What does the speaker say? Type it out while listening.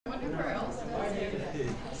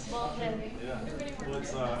Small head. Yeah. Well,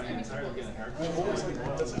 it's, I'm tired of getting a haircut. I've always like,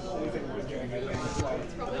 that's the only thing we're doing. I get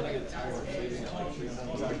But then I get tired of shaving it like 3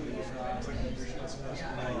 times. exactly. It's like nutritionist. And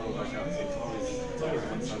then I go back out. It's always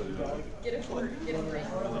one side of the dog. Get a break. I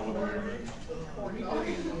don't know what we're doing.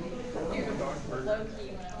 Low key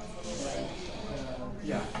when I was little.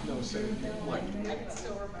 Yeah, no, same. Like, I can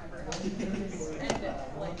still remember how it is. And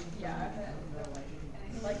like, yeah.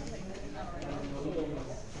 Like, I don't know.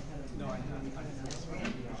 no, I had this for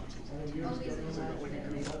 2 years ago because I got like a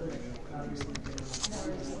group of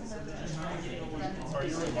Are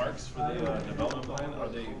your remarks for the development plan, are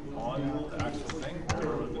they on the actual thing?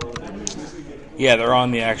 Or Yeah, they're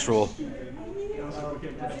on the actual. you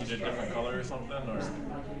did a different color or something? Or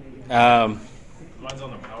mine's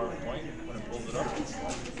on the PowerPoint when it pulls it up.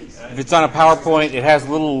 If it's on a PowerPoint, it has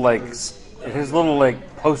little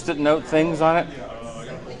Post-it note things on it. I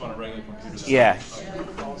gotta put it on a regular computer. Yeah.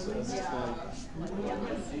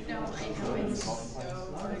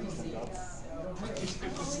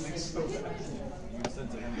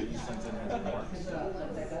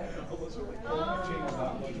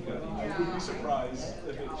 I would be surprised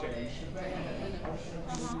if it changed.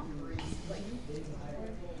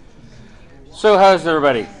 So how's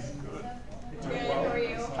everybody? Good, how are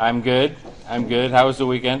you? I'm good. How was the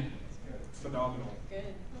weekend? Phenomenal. Good.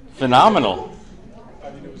 Phenomenal. I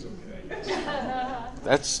mean, it was okay.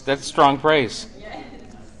 That's strong praise.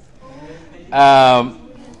 I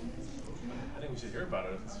think we should hear about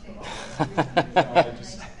it. I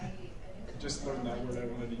just learned that word. I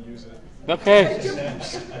wanted to use it. Okay. It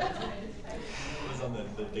was on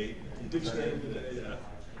the date. Dictionary. Yeah.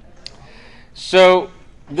 So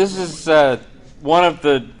this is one of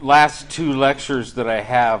the last 2 lectures that I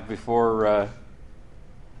have before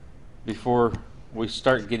we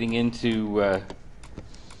start getting into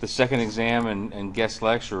the second exam and guest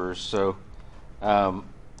lecturers. So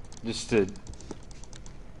just to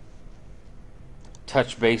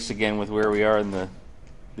touch base again with where we are in the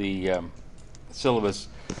syllabus.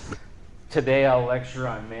 Today I'll lecture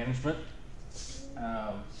on management.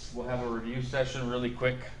 We'll have a review session really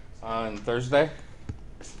quick on Thursday.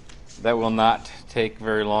 That will not take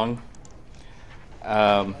very long.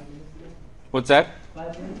 What's that?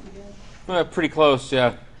 5 minutes again? Pretty close,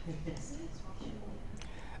 yeah.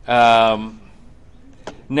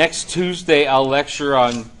 Next Tuesday I'll lecture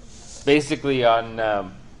on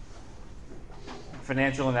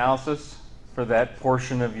financial analysis for that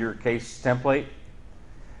portion of your case template.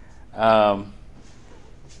 And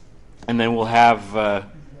then we'll have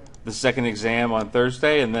the second exam on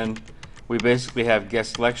Thursday, and then we basically have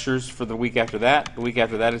guest lectures for the week after that. The week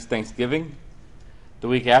after that is Thanksgiving. The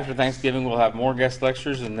week after Thanksgiving we'll have more guest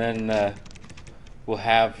lectures, and then we'll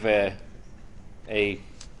have a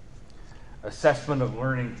assessment of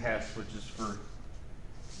learning test, which is for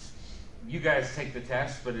you guys take the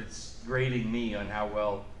test, but it's grading me on how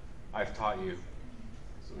well I've taught you.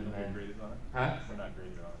 So we don't get graded on it? Huh? We're not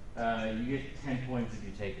graded on it. You get 10 points if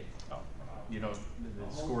you take it. Oh. You don't.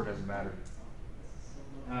 The score doesn't matter.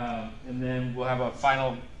 And then we'll have a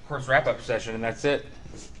final course wrap-up session, and that's it.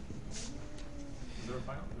 Is there a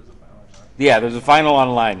final? There's a final. Right? Yeah, there's a final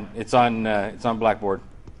online. It's on Blackboard.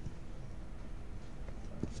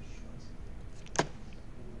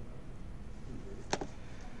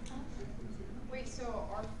 Wait, so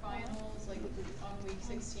our finals, like on week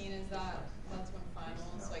 16, that's when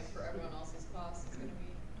finals, like for everyone else's class, is going to be?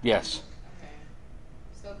 Yes. Okay.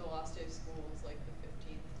 So the last day of school is like the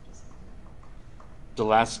 15th, just The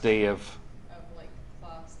last day of like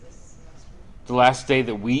class this semester. the last day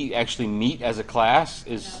that we actually meet as a class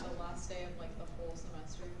is. Yeah, the last day of like the whole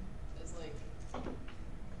semester is like.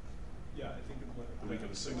 Yeah, I think like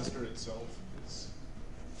the semester itself is.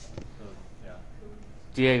 Yeah.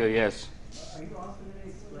 Diego, yes. Are you also going to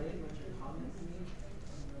explain what your comments mean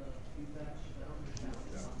on the feedback?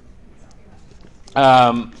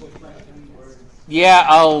 Yeah,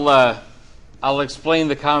 I'll explain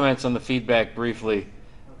the comments on the feedback briefly.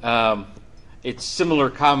 It's similar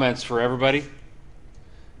comments for everybody.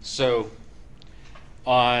 So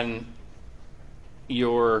on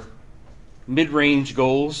your mid-range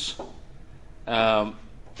goals,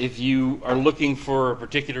 if you are looking for a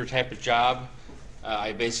particular type of job,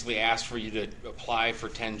 I basically asked for you to apply for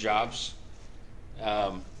 10 jobs.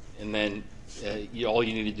 And then all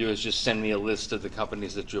you need to do is just send me a list of the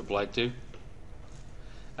companies that you applied to.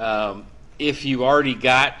 If you already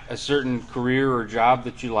got a certain career or job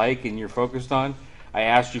that you like and you're focused on, I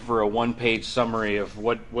asked you for a 1-page summary of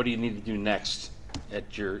what do you need to do next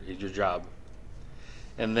at your job.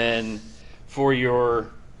 And then for your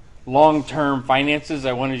long-term finances,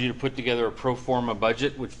 I wanted you to put together a pro forma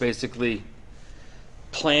budget, which basically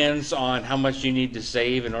plans on how much you need to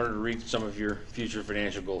save in order to reach some of your future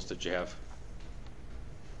financial goals that you have.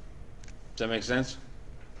 Does that make sense?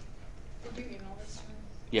 Did you email this to me?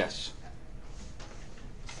 Yes.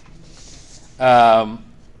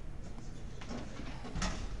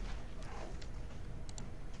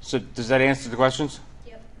 So does that answer the questions?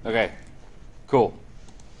 Yep. Okay, cool.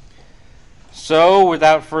 So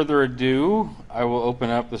without further ado, I will open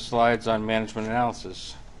up the slides on management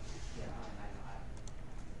analysis.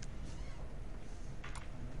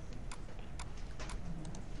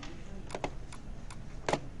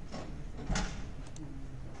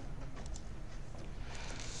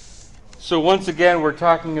 So once again, we're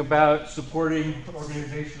talking about supporting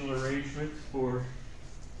organizational arrangements for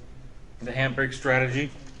the handbrake strategy.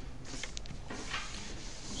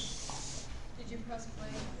 Did you press play?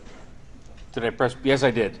 Did I press? Yes,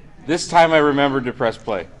 I did. This time I remembered to press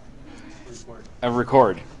play.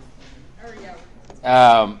 Record. Or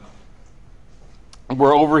yeah.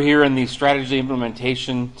 We're over here in the strategy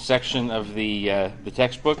implementation section of the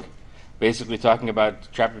textbook, basically talking about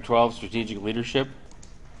Chapter 12, strategic leadership.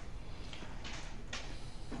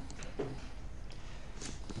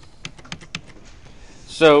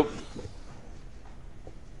 So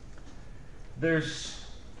there's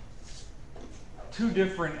two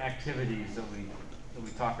different activities that we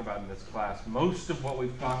talk about in this class. Most of what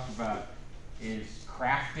we've talked about is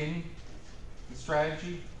crafting the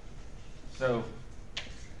strategy. So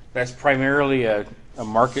that's primarily a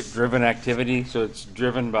market-driven activity, so it's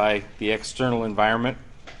driven by the external environment.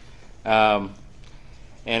 And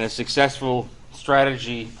a successful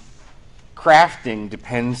strategy crafting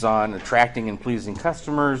depends on attracting and pleasing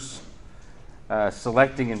customers,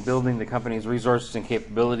 selecting and building the company's resources and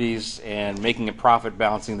capabilities, and making a profit,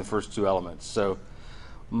 balancing the first two elements. So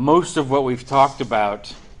most of what we've talked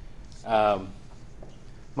about, in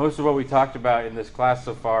this class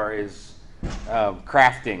so far is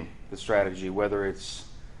crafting the strategy, whether it's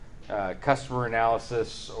customer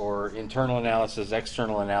analysis or internal analysis,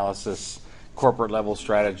 external analysis, corporate level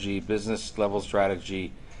strategy, business level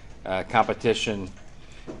strategy, competition,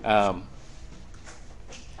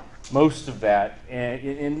 most of that,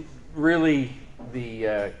 and really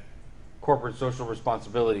the corporate social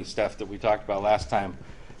responsibility stuff that we talked about last time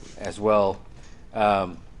as well,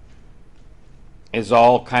 is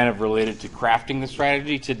all kind of related to crafting the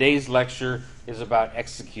strategy. Today's lecture is about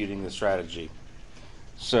executing the strategy.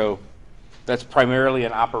 So that's primarily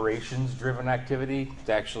an operations-driven activity. It's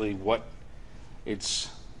actually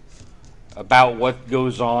it's about what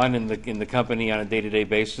goes on in the company on a day-to-day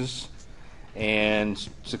basis. And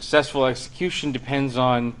successful execution depends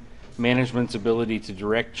on management's ability to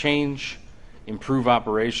direct change, improve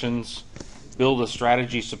operations, build a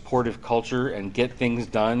strategy supportive culture, and get things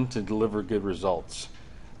done to deliver good results.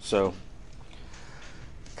 So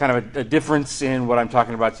kind of a difference in what I'm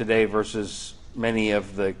talking about today versus many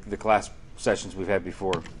of the class sessions we've had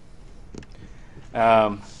before.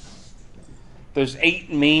 There's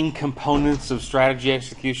 8 main components of strategy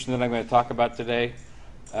execution that I'm going to talk about today.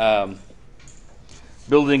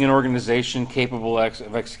 Building an organization capable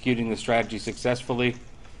of executing the strategy successfully.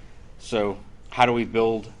 So how do we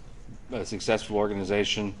build a successful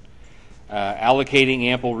organization? Allocating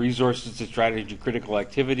ample resources to strategy critical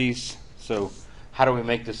activities. So how do we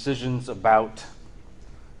make decisions about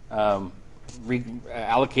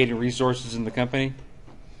allocating resources in the company?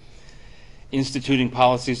 Instituting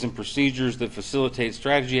policies and procedures that facilitate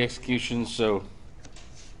strategy execution. So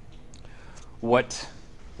what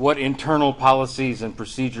internal policies and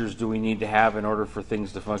procedures do we need to have in order for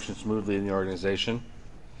things to function smoothly in the organization?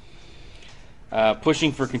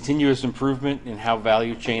 Pushing for continuous improvement in how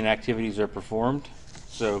value chain activities are performed.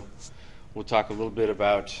 So we'll talk a little bit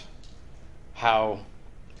about how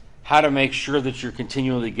to make sure that you're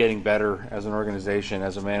continually getting better as an organization,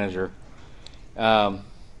 as a manager.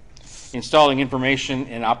 Installing information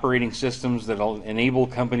and operating systems that will enable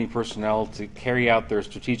company personnel to carry out their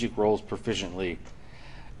strategic roles proficiently.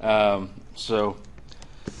 So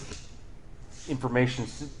information,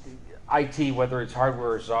 IT, whether it's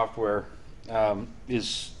hardware or software,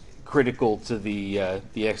 is critical to the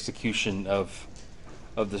execution of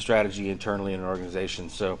the strategy internally in an organization.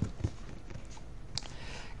 So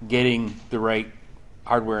getting the right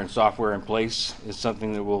hardware and software in place is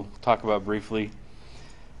something that we'll talk about briefly.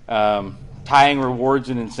 Tying rewards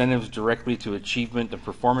and incentives directly to achievement of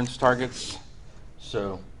performance targets.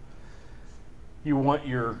 So you want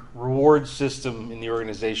your reward system in the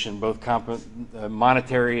organization, both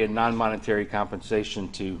monetary and non-monetary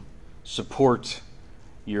compensation, to support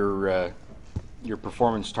your your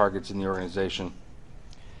performance targets in the organization.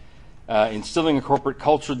 Instilling a corporate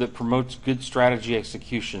culture that promotes good strategy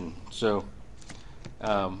execution. So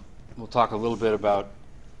we'll talk a little bit about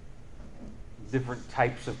different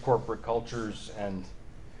types of corporate cultures and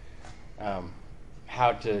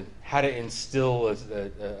how to instill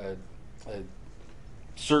a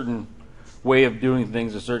certain way of doing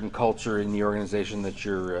things, a certain culture in the organization that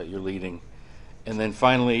you're leading. And then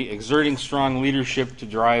finally, exerting strong leadership to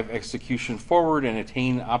drive execution forward and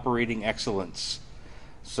attain operating excellence.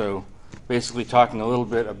 So basically talking a little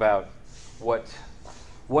bit about what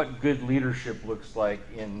good leadership looks like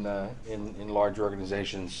in large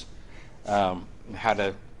organizations, how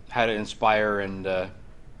to inspire and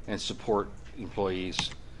support employees.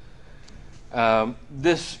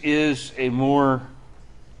 This is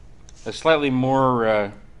a slightly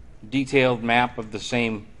more detailed map of the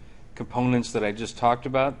same components that I just talked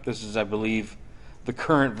about. This is, I believe, the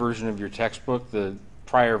current version of your textbook. The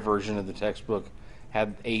prior version of the textbook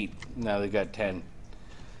had 8. Now they've got 10.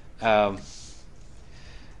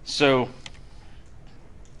 So,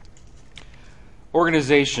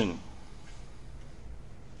 organization.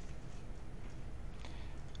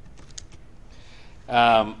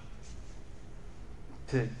 To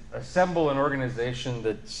assemble an organization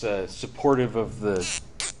that's supportive of the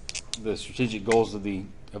strategic goals of the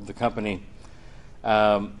company,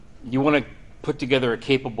 you want to put together a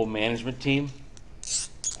capable management team.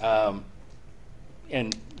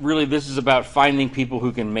 And really, this is about finding people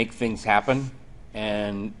who can make things happen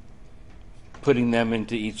and putting them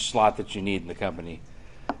into each slot that you need in the company.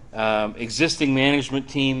 Existing management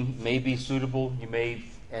team may be suitable. You may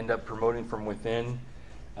end up promoting from within.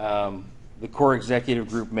 The core executive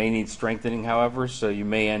group may need strengthening, however, so you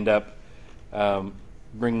may end up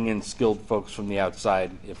bringing in skilled folks from the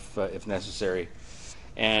outside if necessary.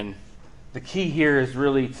 And the key here is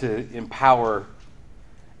really to empower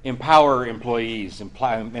employees,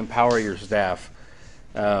 empower your staff.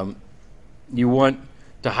 You want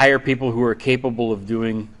to hire people who are capable of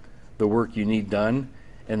doing the work you need done,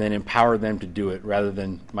 and then empower them to do it rather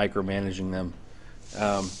than micromanaging them.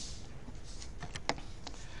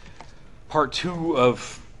 Part 2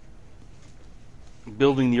 of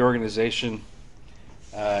building the organization,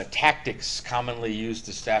 tactics commonly used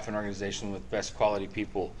to staff an organization with best quality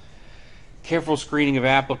people. Careful screening of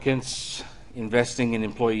applicants, investing in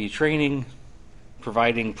employee training,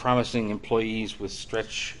 providing promising employees with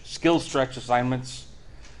skill stretch assignments,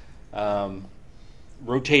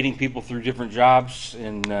 rotating people through different jobs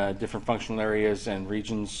in different functional areas and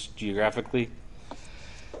regions geographically,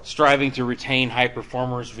 striving to retain high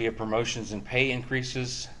performers via promotions and pay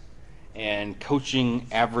increases, and coaching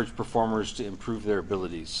average performers to improve their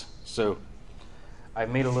abilities. So I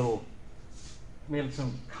made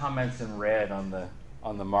some comments in red on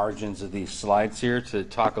the margins of these slides here to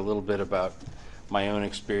talk a little bit about my own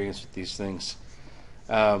experience with these things.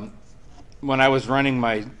 When I was running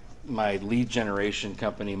my lead generation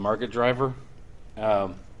company, Market Driver,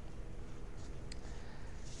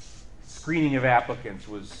 screening of applicants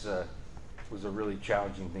was a really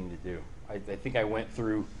challenging thing to do. I think I went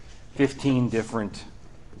through 15 different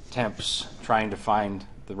attempts trying to find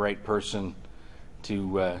the right person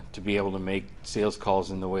to be able to make sales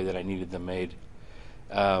calls in the way that I needed them made.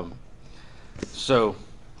 So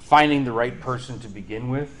finding the right person to begin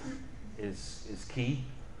with is key.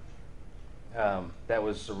 That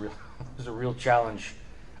was a real challenge.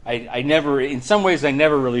 In some ways, I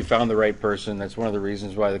never really found the right person. That's one of the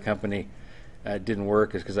reasons why the company didn't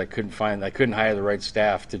work, is because I couldn't hire the right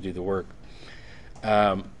staff to do the work.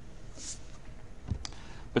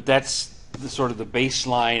 But that's the sort of the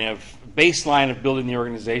baseline of building the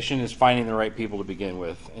organization, is finding the right people to begin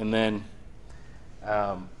with. And then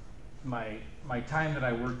my time that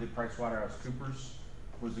I worked at PricewaterhouseCoopers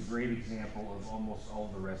was a great example of almost all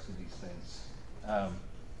the rest of these things.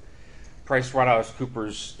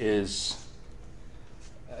 PricewaterhouseCoopers is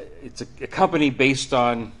it's a company based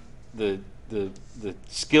on the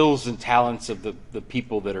skills and talents of the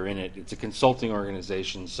people that are in it. It's a consulting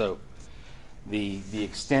organization, so the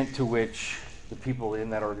extent to which the people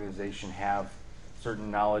in that organization have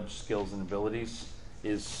certain knowledge, skills, and abilities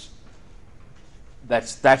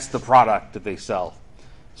that's the product that they sell.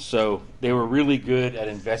 So they were really good at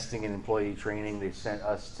investing in employee training. They sent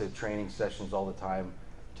us to training sessions all the time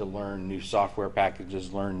to learn new software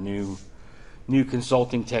packages, learn new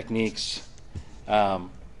consulting techniques.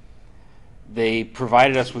 They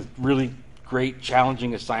provided us with really great,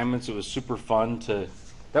 challenging assignments. It was super fun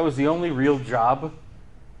that was the only real job.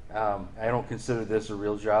 I don't consider this a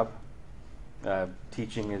real job.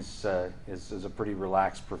 Teaching is a pretty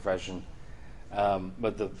relaxed profession.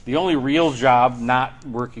 But the only real job not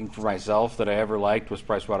working for myself that I ever liked was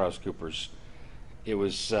PricewaterhouseCoopers. It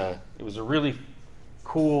was a really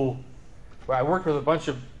cool. I worked with a bunch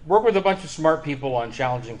of smart people on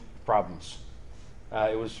challenging problems.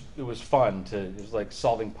 It was fun it was like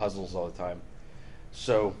solving puzzles all the time.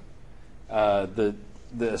 So the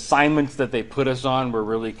assignments that they put us on were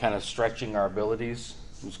really kind of stretching our abilities.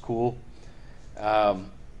 It was cool.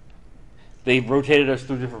 They rotated us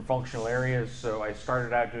through different functional areas. So I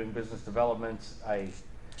started out doing business development. I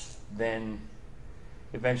then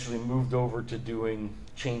eventually moved over to doing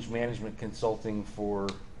change management consulting for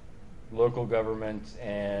local government,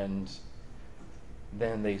 and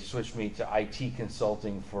then they switched me to IT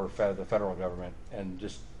consulting for the federal government, and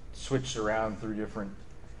just switched around through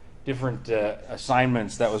different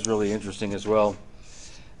assignments. That was really interesting as well.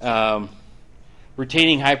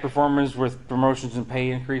 Retaining high performers with promotions and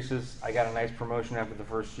pay increases. I got a nice promotion after the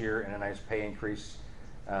first year and a nice pay increase.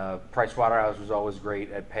 Pricewaterhouse was always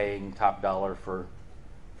great at paying top dollar for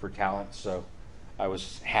talent, so I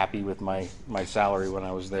was happy with my salary when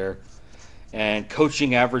I was there. And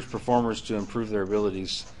coaching average performers to improve their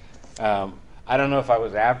abilities. I don't know if I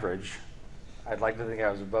was average. I'd like to think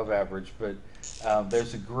I was above average, but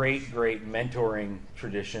there's a great mentoring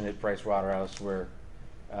tradition at Pricewaterhouse where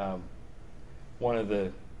one of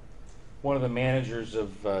the managers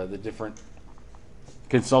of the different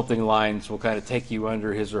consulting lines will kind of take you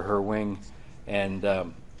under his or her wing and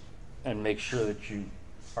make sure that you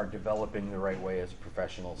are developing the right way as a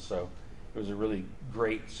professional. So it was a really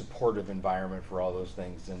great supportive environment for all those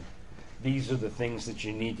things, and these are the things that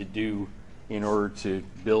you need to do in order to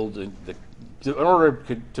build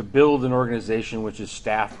build an organization which is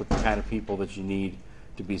staffed with the kind of people that you need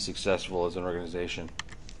to be successful as an organization.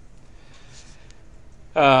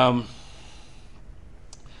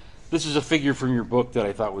 This is a figure from your book that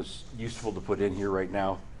I thought was useful to put in here right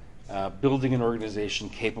now. Building an organization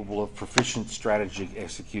capable of proficient strategic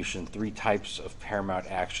execution, 3 types of paramount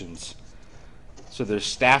actions. So there's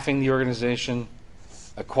staffing the organization,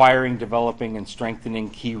 acquiring, developing, and strengthening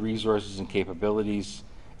key resources and capabilities,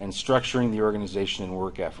 and structuring the organization and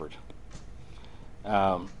work effort.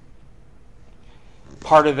 Part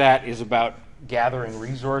of that is about gathering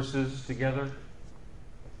resources together,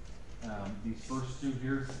 these first 2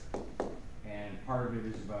 here, and part of it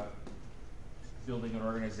is about building an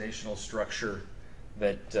organizational structure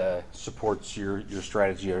that supports your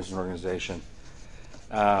strategy as an organization.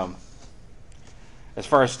 As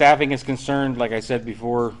far as staffing is concerned, like I said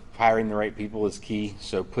before, hiring the right people is key.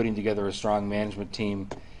 So putting together a strong management team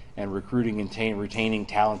and recruiting and retaining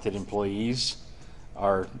talented employees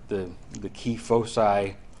are the key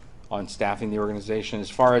foci on staffing the organization. As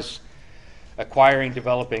far as acquiring,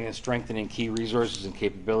 developing, and strengthening key resources and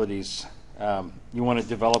capabilities, you want to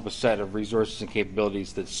develop a set of resources and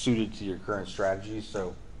capabilities that's suited to your current strategy.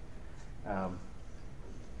 So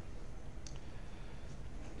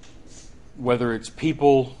whether it's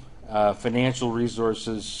people, financial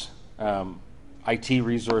resources, IT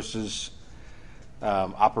resources,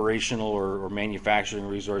 operational or manufacturing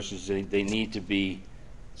resources, they need to be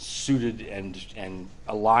suited and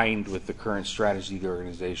aligned with the current strategy of the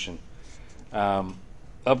organization.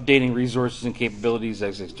 Updating resources and capabilities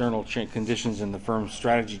as external conditions in the firm's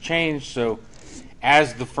strategy change. So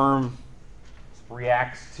as the firm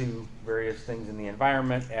reacts to various things in the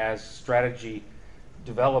environment, as strategy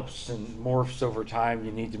develops and morphs over time,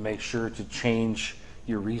 you need to make sure to change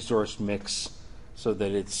your resource mix so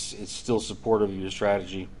that it's still supportive of your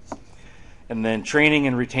strategy. And then training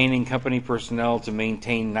and retaining company personnel to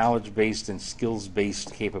maintain knowledge-based and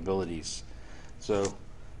skills-based capabilities. So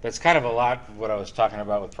that's kind of a lot of what I was talking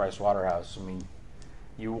about with Pricewaterhouse. I mean,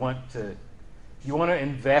 you want to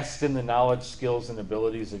invest in the knowledge, skills, and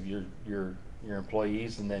abilities of your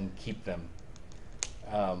employees, and then keep them.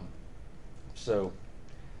 So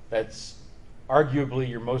that's arguably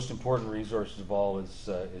your most important resource of all is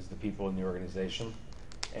the people in the organization,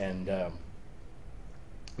 and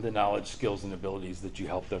the knowledge, skills, and abilities that you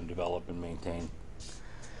help them develop and maintain.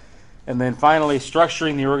 And then finally,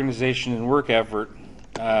 structuring the organization and work effort,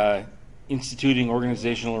 instituting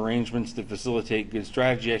organizational arrangements to facilitate good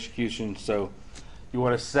strategy execution. So you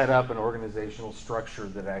want to set up an organizational structure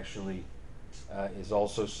that actually is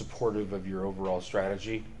also supportive of your overall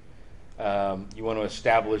strategy. You want to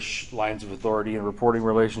establish lines of authority and reporting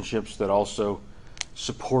relationships that also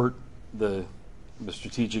support the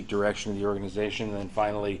strategic direction of the organization. And then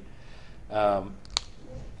finally,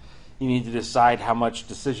 you need to decide how much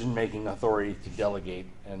decision-making authority to delegate.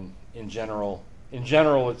 And in general,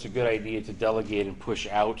 it's a good idea to delegate and push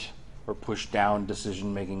out or push down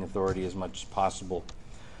decision-making authority as much as possible.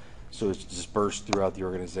 so it's dispersed throughout the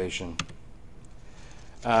organization.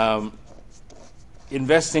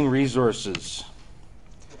 Investing resources.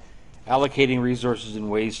 Allocating resources in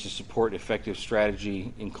ways to support effective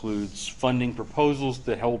strategy includes funding proposals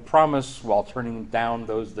that hold promise while turning down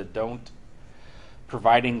those that don't,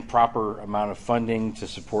 providing proper amount of funding to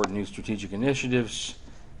support new strategic initiatives,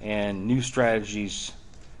 and new strategies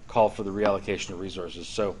call for the reallocation of resources.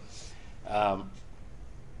 So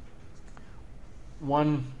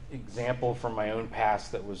one example from my own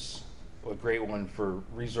past that was a great one for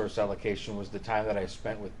resource allocation was the time that I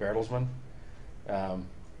spent with Bertelsmann,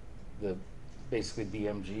 the basically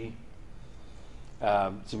BMG.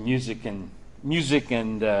 It's a music and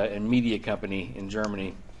media company in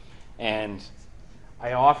Germany, and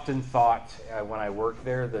I often thought when I worked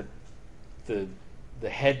there that the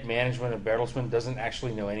head management of Bertelsmann doesn't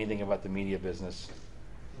actually know anything about the media business.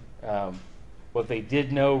 What they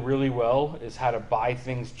did know really well is how to buy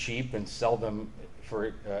things cheap and sell them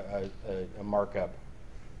for a markup.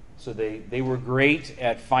 So they were great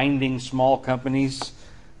at finding small companies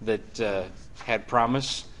that had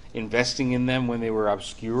promise, investing in them when they were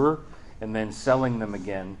obscure, and then selling them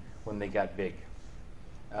again when they got big.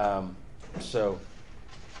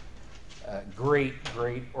 Great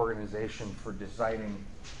organization for deciding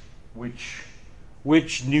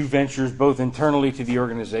which new ventures, both internally to the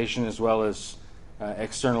organization as well as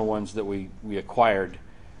external ones that we acquired.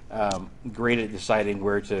 Great at deciding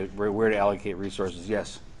where to allocate resources.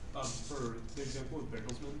 Yes. For the example of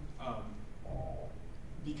Bertelsmann,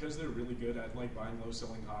 because they're really good at like buying low,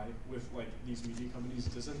 selling high with like these media companies,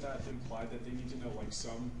 doesn't that imply that they need to know like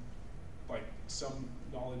some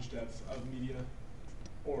knowledge depth of media,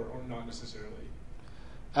 or not necessarily?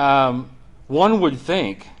 One would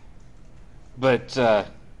think, but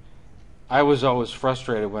I was always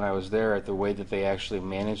frustrated when I was there at the way that they actually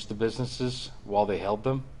managed the businesses while they held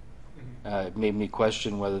them. It made me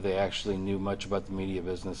question whether they actually knew much about the media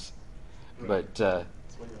business. Right. But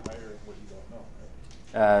That's when you're hiring what you don't know,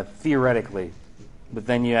 right? Theoretically, but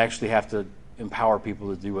then you actually have to empower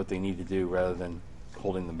people to do what they need to do rather than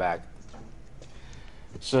holding them back.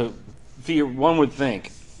 So one would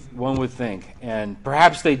think, and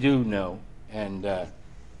perhaps they do know, and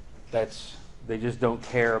they just don't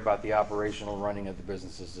care about the operational running of the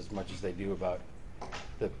businesses as much as they do about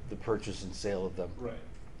the purchase and sale of them. Right.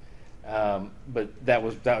 But that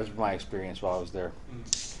was my experience while I was there.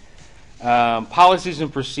 Policies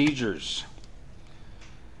and procedures.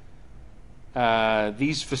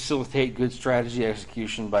 These facilitate good strategy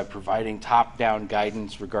execution by providing top-down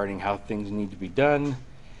guidance regarding how things need to be done,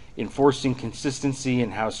 enforcing consistency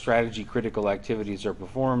in how strategy-critical activities are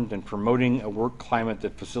performed, and promoting a work climate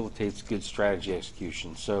that facilitates good strategy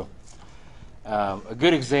execution. So a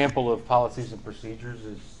good example of policies and procedures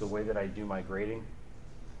is the way that I do my grading.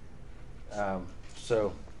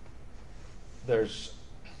 So there's,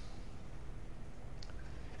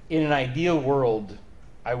 in an ideal world,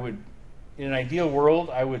 I would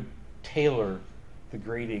tailor the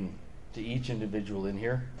grading to each individual in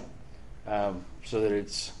here, so that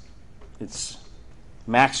it's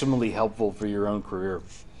maximally helpful for your own career.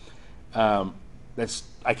 I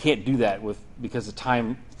can't do that because of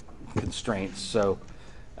time constraints. So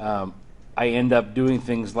I end up doing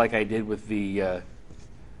things like I did with the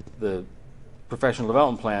professional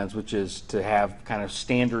development plans, which is to have kind of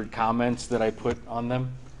standard comments that I put on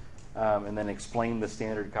them, and then explain the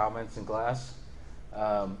standard comments in class.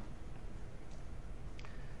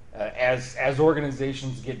 As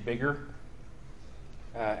organizations get bigger,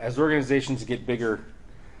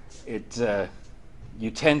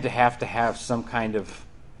 you tend to have some kind of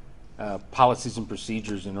policies and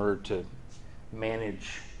procedures in order to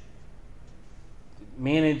manage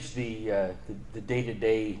the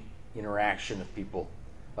day-to-day interaction of people.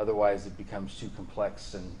 Otherwise, it becomes too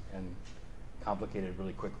complex and complicated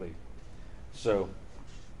really quickly. So,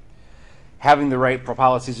 having the right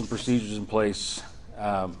policies and procedures in place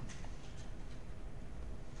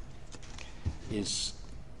is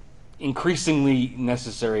increasingly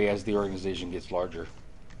necessary as the organization gets larger.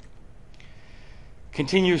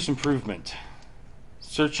 Continuous improvement.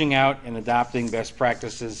 Searching out and adopting best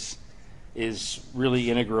practices is really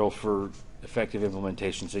integral for effective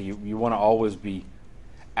implementation. So you want to always be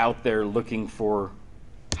out there looking for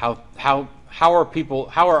how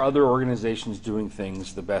are other organizations doing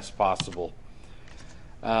things the best possible.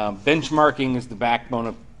 Benchmarking is the backbone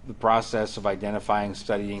of the process of identifying,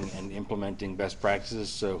 studying, and implementing best practices.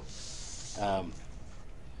 So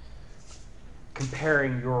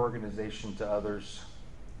comparing your organization to others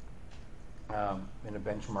in a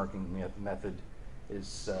benchmarking method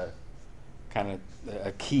is kind of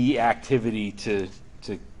a key activity to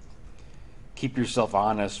keep yourself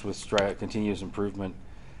honest with continuous improvement.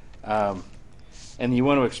 And you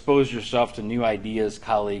want to expose yourself to new ideas,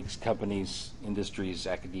 colleagues, companies, industries,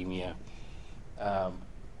 academia.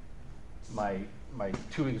 My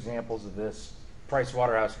two examples of this,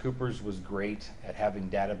 PricewaterhouseCoopers was great at having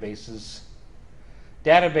databases.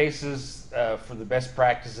 Databases for the best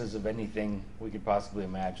practices of anything we could possibly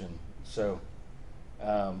imagine. So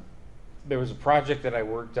there was a project that I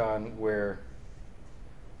worked on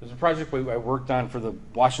for the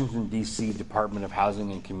Washington, D.C. Department of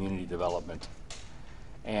Housing and Community Development.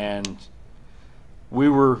 And we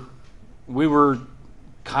were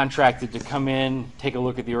contracted to come in, take a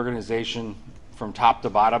look at the organization from top to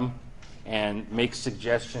bottom, and make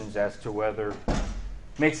suggestions as to whether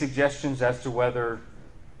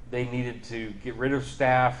they needed to get rid of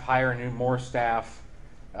staff, hire more staff,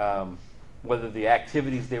 whether the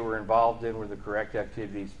activities they were involved in were the correct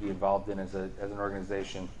activities to be involved in as an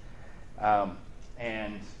organization.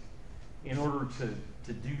 And in order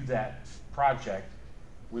to do that project,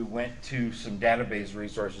 we went to some database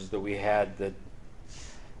resources that we had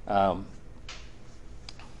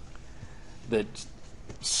that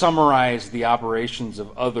summarized the operations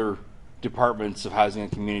of other departments of housing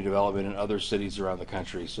and community development in other cities around the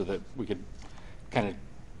country, so that we could kind of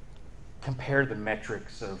compare the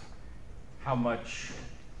metrics of how much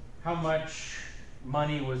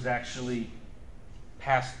money was actually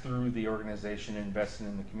passed through the organization and invested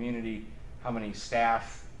in the community, how many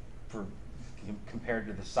staff compared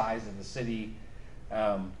to the size of the city,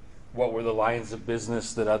 what were the lines of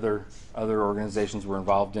business that other organizations were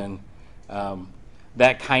involved in.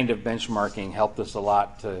 That kind of benchmarking helped us a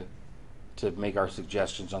lot to make our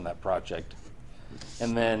suggestions on that project.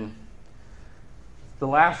 And then the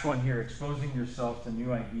last one here, exposing yourself to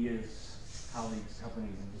new ideas, colleagues,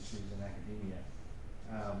 companies, industries, and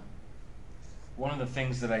academia. One of the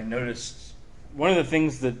things that I noticed, one of the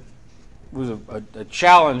things that was a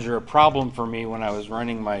challenge or a problem for me when I was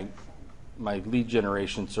running my lead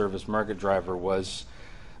generation service, Market Driver, was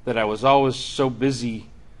that I was always so busy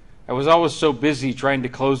trying to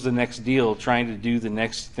close the next deal, trying to do the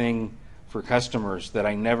next thing for customers, that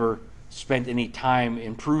I never spent any time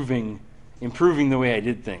improving the way I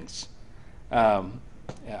did things.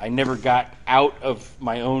 I never got out of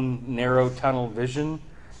my own narrow tunnel vision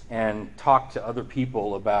and talked to other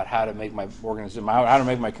people about how to make my organization, how to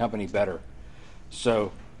make my company better.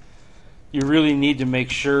 So you really need to make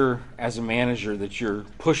sure as a manager that you're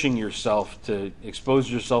pushing yourself to expose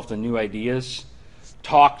yourself to new ideas,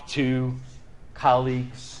 talk to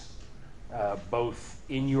colleagues, both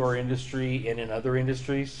in your industry and in other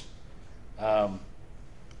industries.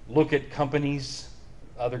 Look at companies,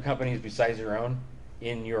 other companies besides your own,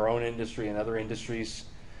 in your own industry and other industries,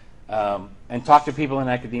 and talk to people in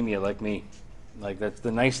academia like me. Like, that's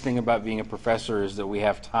the nice thing about being a professor, is that we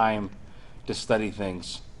have time to study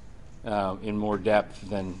things in more depth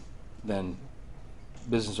than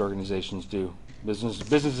business organizations do.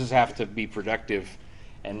 Businesses have to be productive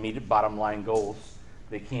and meet bottom line goals.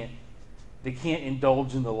 They can't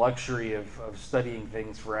indulge in the luxury of studying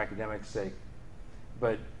things for academic sake.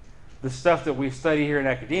 But the stuff that we study here in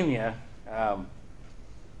academia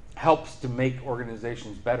helps to make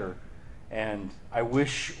organizations better. And I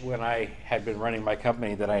wish when I had been running my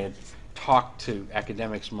company that I had talked to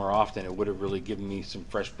academics more often. It would have really given me some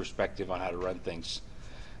fresh perspective on how to run things.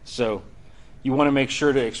 So you want to make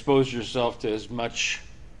sure to expose yourself to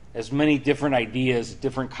as many different ideas,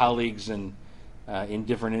 different colleagues, and in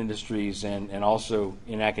different industries, and also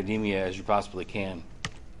in academia as you possibly can.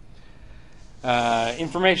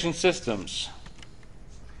 Information systems.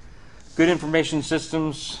 Good information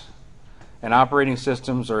systems and operating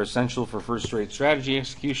systems are essential for first-rate strategy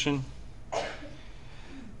execution.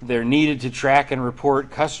 They're needed to track and report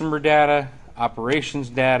customer data, operations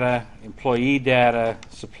data, employee data,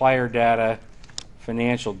 supplier data,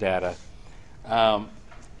 financial data. I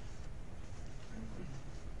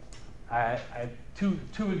have two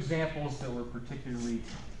examples that were particularly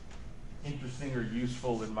interesting or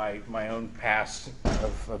useful in my own past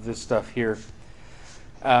of this stuff here.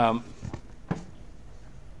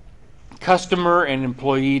 Customer and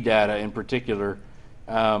employee data in particular.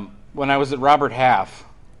 When I was at Robert Half,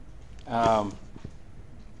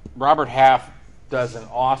 Robert Half does an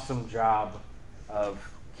awesome job of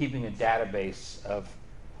keeping a database of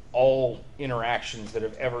all interactions that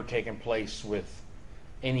have ever taken place with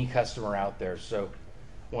any customer out there. So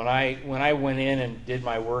when I went in and did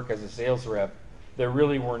my work as a sales rep, there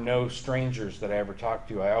really were no strangers that I ever talked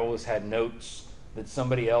to. I always had notes that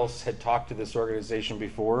somebody else had talked to this organization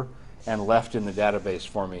before and left in the database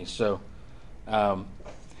for me. So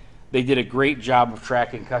they did a great job of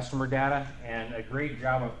tracking customer data and a great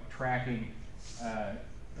job of tracking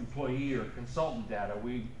employee or consultant data.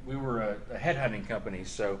 We were a headhunting company,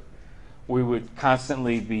 so we would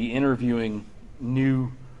constantly be interviewing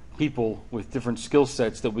new people with different skill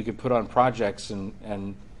sets that we could put on projects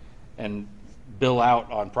and bill out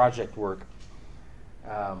on project work.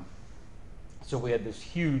 So we had this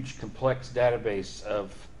huge, complex database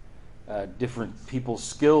of different people's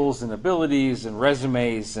skills and abilities and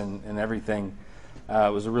resumes and everything.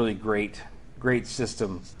 It was a really great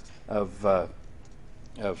system of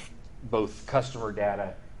both customer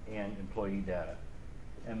data and employee data.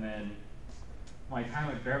 And then my time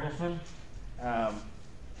at Bertelsmann,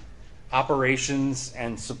 operations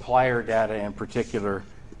and supplier data in particular,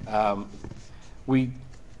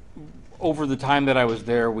 over the time that I was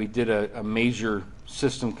there, we did a major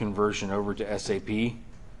system conversion over to SAP,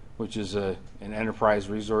 which is an enterprise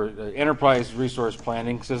resource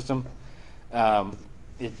planning system.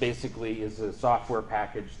 It basically is a software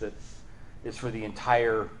package that is for the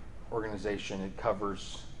entire organization. It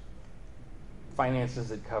covers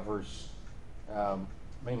finances, it covers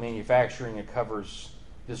manufacturing, it covers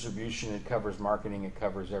distribution, it covers marketing, it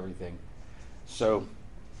covers everything. So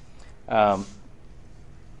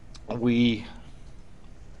we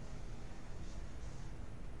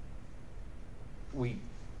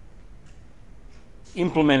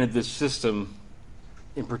implemented this system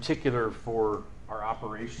in particular for our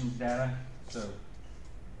operations data. So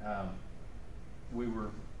we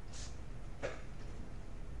were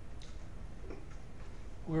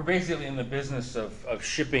basically in the business of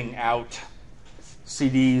shipping out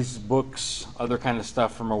CDs, books, other kind of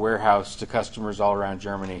stuff from a warehouse to customers all around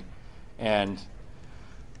Germany, and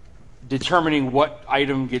determining what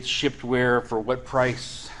item gets shipped where, for what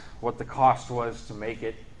price, what the cost was to make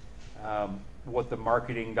it, what the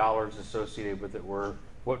marketing dollars associated with it were,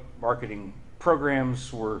 what marketing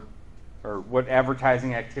programs were, or what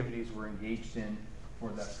advertising activities were engaged in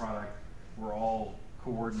for that product, were all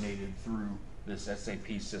coordinated through this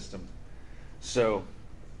SAP system. So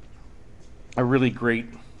a really great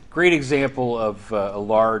example of a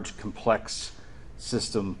large, complex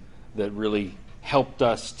system that really helped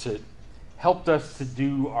us to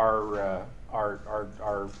do our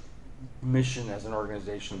mission as an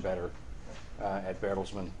organization better at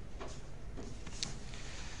Bertelsmann.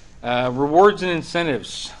 Rewards and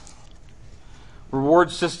incentives.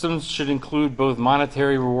 Reward systems should include both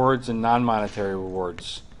monetary rewards and non-monetary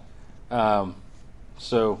rewards.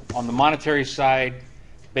 So on the monetary side,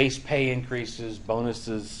 base pay increases,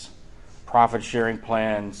 bonuses, profit sharing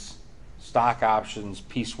plans, stock options,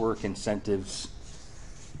 piecework incentives.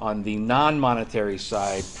 On the non-monetary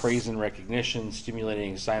side, praise and recognition,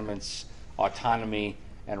 stimulating assignments, autonomy,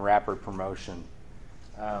 and rapid promotion.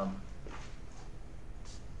 It's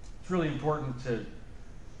really important to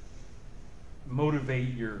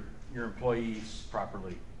motivate your employees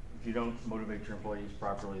properly. If you don't motivate your employees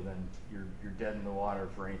properly, then you're dead in the water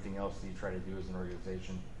for anything else that you try to do as an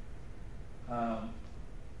organization.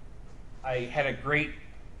 I had a great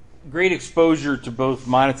exposure to both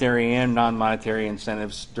monetary and non-monetary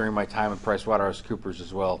incentives during my time at PricewaterhouseCoopers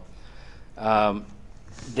as well.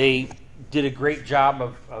 They did a great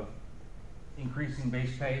job of increasing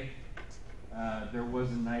base pay. There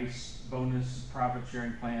was a nice bonus profit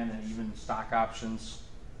sharing plan and even stock options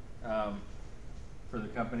for the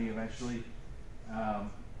company eventually.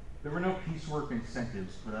 There were no piecework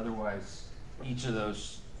incentives, but otherwise each of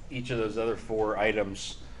those other four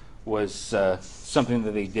items was something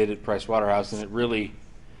that they did at Pricewaterhouse, and it really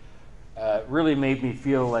made me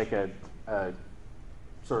feel like a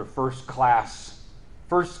sort of first class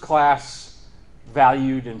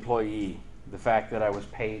valued employee. The fact that I was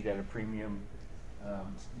paid at a premium,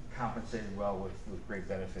 compensated well with great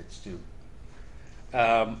benefits too.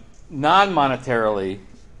 Non-monetarily,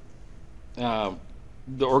 the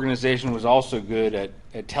organization was also good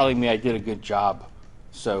at telling me I did a good job.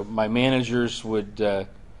 So my managers would tell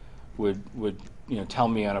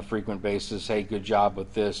me on a frequent basis, hey, good job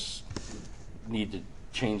with this, need to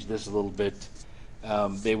change this a little bit.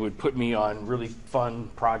 They would put me on really fun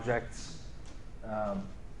projects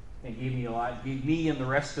and gave me and the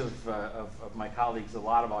rest of my colleagues a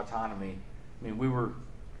lot of autonomy. I mean,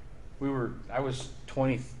 I was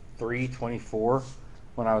 23, 24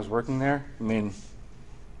 when I was working there. I mean,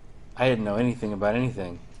 I didn't know anything about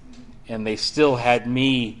anything, and they still had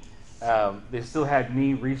me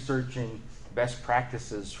researching best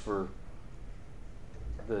practices for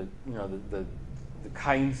the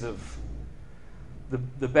kinds of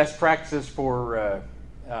the best practices for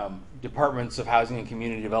departments of housing and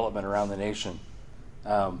community development around the nation.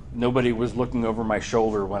 Nobody was looking over my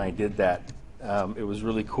shoulder when I did that. It was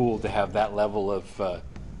really cool to have that level of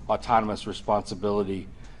autonomous responsibility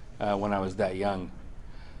when I was that young.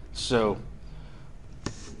 So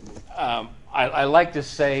I like to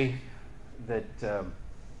say that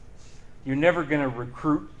you're never going to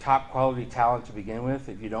recruit top quality talent to begin with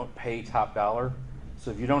if you don't pay top dollar.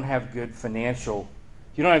 So if you don't have good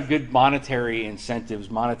monetary incentives,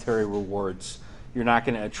 monetary rewards, you're not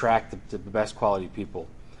going to attract the best quality people.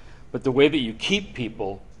 But the way that you keep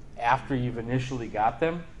people after you've initially got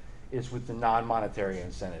them is with the non-monetary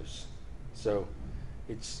incentives. So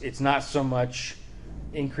it's not so much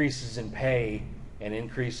increases in pay and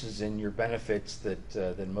increases in your benefits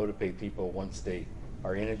that motivate people once they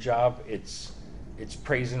are in a job. It's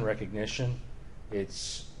praise and recognition.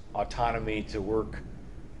 It's autonomy to work,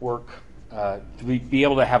 to be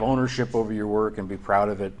able to have ownership over your work and be proud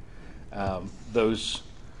of it. Those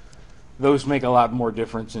make a lot more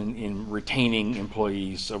difference in retaining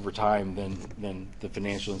employees over time than the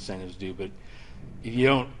financial incentives do. But if you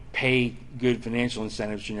don't pay good financial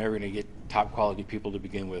incentives, you're never going to get top quality people to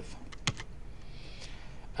begin with.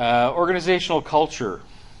 Organizational culture.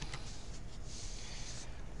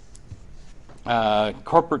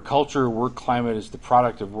 Corporate culture, work climate is the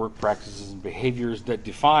product of work practices and behaviors that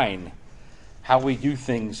define how we do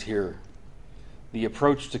things here. The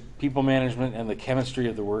approach to people management and the chemistry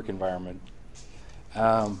of the work environment.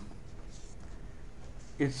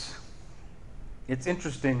 It's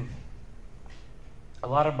interesting. A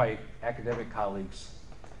lot of my academic colleagues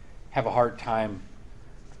have a hard time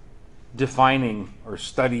defining or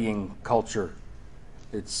studying culture.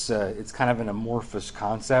 It's kind of an amorphous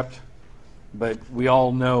concept, but we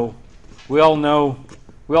all have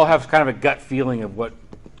kind of a gut feeling of what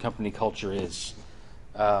company culture is.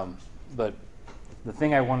 But the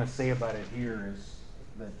thing I want to say about it here is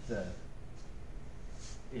that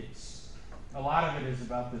it's a lot of it is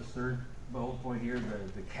about this third bullet point here,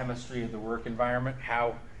 the chemistry of the work environment.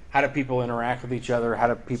 How do people interact with each other? How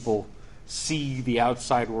do people see the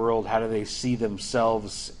outside world? How do they see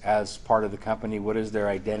themselves as part of the company? What is their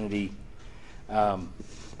identity?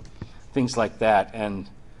 Things like that. And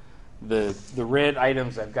the red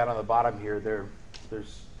items I've got on the bottom here,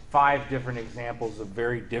 there's 5 different examples of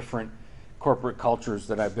very different corporate cultures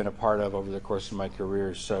that I've been a part of over the course of my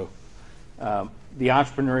career. So the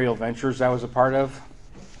entrepreneurial ventures I was a part of,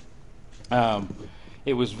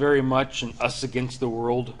 it was very much an us against the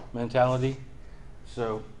world mentality.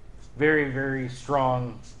 So very, very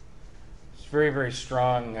strong,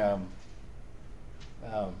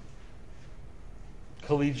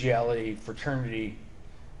 collegiality, fraternity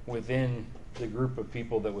within the group of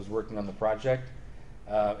people that was working on the project,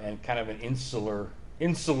 and kind of an insular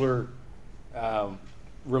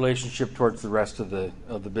relationship towards the rest of the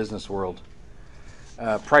business world.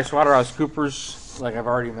 PricewaterhouseCoopers, like I've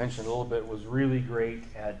already mentioned a little bit, was really great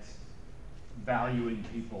at valuing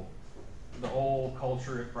people. The whole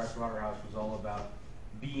culture at Pricewaterhouse was all about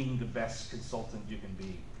being the best consultant you can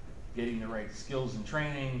be, getting the right skills and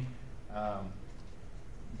training,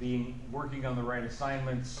 working on the right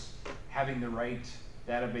assignments, having the right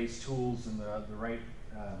database tools and the right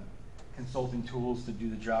consulting tools to do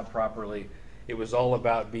the job properly. It was all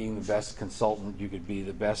about being the best consultant you could be,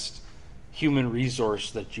 the best human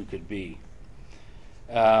resource that you could be.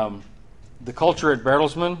 The culture at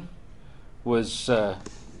Bertelsmann was, I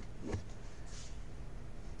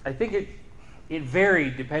think it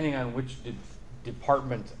varied depending on which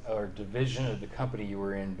department or division of the company you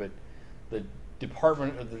were in, but the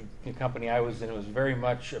department of the company I was in, it was very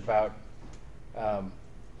much about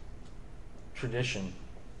tradition.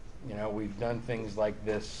 You know, we've done things like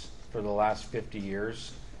this for the last 50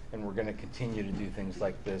 years, and we're going to continue to do things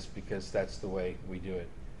like this because that's the way we do it.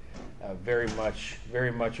 Very much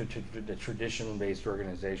a tradition-based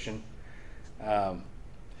organization.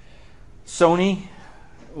 Sony,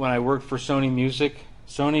 when I worked for Sony Music,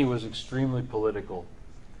 Sony was extremely political.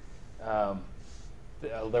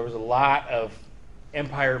 There was a lot of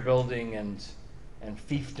empire building and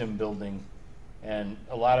fiefdom building, and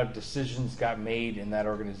a lot of decisions got made in that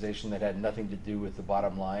organization that had nothing to do with the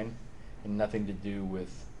bottom line and nothing to do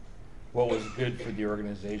with what was good for the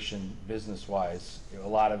organization business-wise. A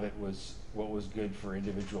lot of it was what was good for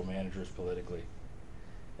individual managers politically.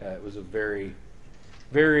 It was a very,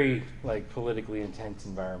 very politically intense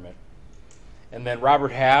environment. And then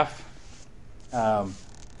Robert Half.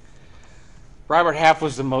 Robert Half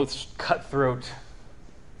was the most cutthroat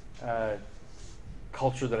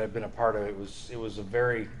culture that I've been a part of. It was a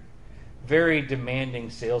very, very demanding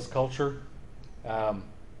sales culture.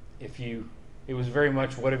 It was very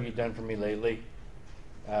much, what have you done for me lately?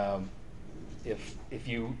 if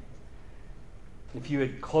you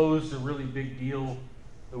had closed a really big deal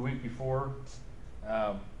the week before,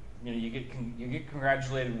 you get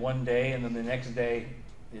congratulated one day, and then the next day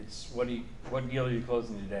it's what deal are you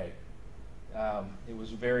closing today? It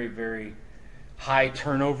was very, very high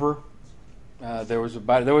turnover. There was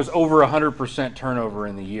over 100% turnover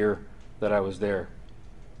in the year that I was there.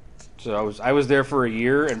 So I was there for a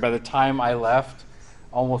year, and by the time I left,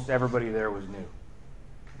 almost everybody there was new.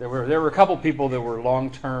 There were a couple people that were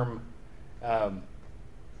long-term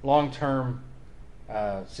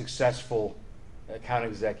successful account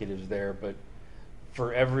executives there, but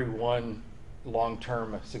for every one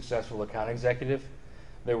long-term successful account executive,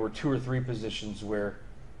 there were 2 or 3 positions where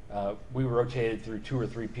we rotated through 2 or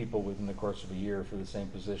 3 people within the course of a year for the same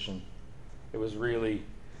position. It was really,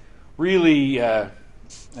 really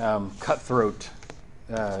cutthroat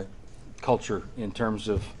culture in terms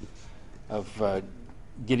of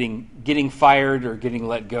getting fired or getting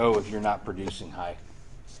let go if you're not producing high.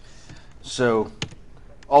 So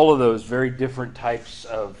all of those very different types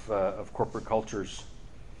of corporate cultures.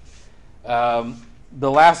 The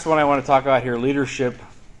last one I want to talk about here, leadership.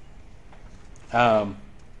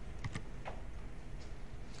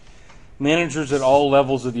 Managers at all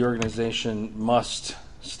levels of the organization must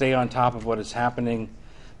stay on top of what is happening,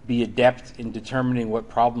 be adept in determining what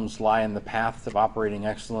problems lie in the path of operating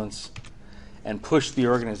excellence, and push the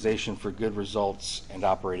organization for good results and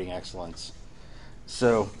operating excellence.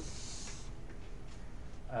 So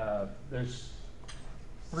there's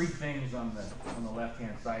 3 things on the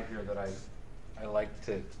left-hand side here that I like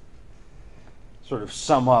to sort of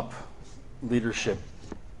sum up leadership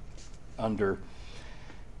under.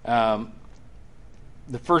 The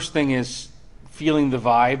first thing is feeling the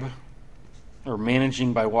vibe, or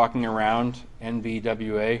managing by walking around,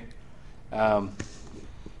 NBWA.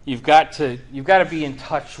 You've got to be in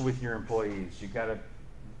touch with your employees. You've got to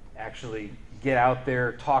actually get out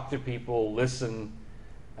there, talk to people, listen,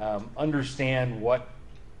 understand what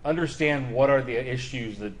are the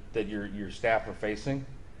issues that your staff are facing,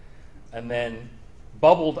 and then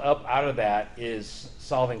bubbled up out of that is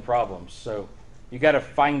solving problems. So you got to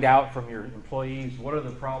find out from your employees what are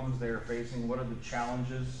the problems they are facing, what are the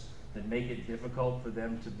challenges that make it difficult for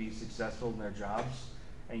them to be successful in their jobs,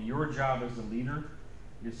 and your job as a leader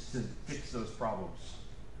is to fix those problems.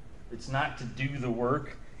 It's not to do the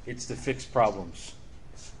work, it's to fix problems.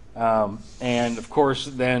 And of course,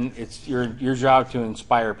 then it's your job to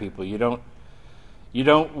inspire people. You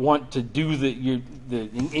don't want to do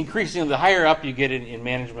increasingly the higher up you get in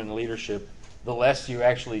management and leadership, the less you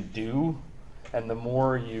actually do, and the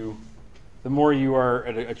more you are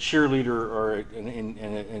a cheerleader or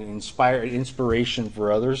an inspiration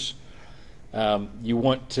for others. You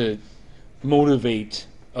want to motivate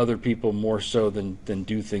other people more so than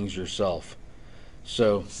do things yourself.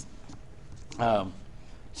 So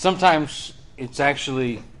sometimes it's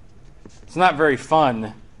not very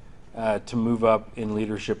fun to move up in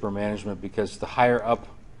leadership or management, because the higher up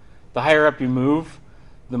you move,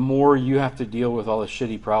 the more you have to deal with all the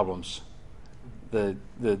shitty problems. The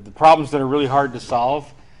problems that are really hard to solve,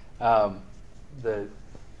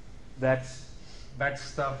 that's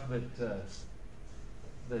stuff that the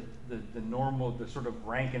sort of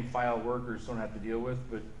rank and file workers don't have to deal with.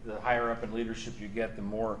 But the higher up in leadership you get, the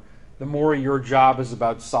more your job is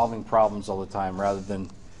about solving problems all the time, rather than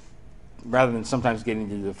sometimes getting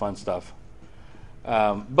to do the fun stuff.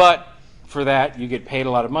 But for that, you get paid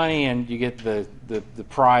a lot of money, and you get the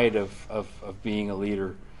pride of being a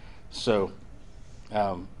leader. So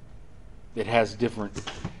it has different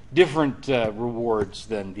rewards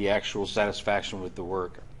than the actual satisfaction with the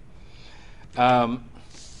work.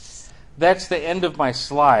 That's the end of my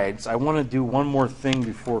slides. I want to do one more thing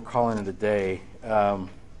before calling it a day. And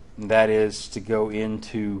that is to go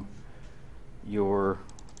into your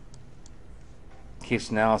case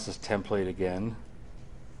analysis template again.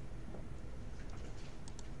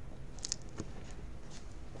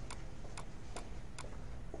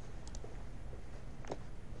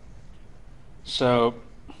 So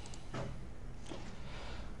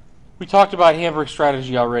we talked about Hamburg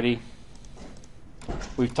strategy already.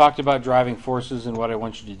 We've talked about driving forces and what I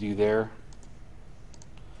want you to do there.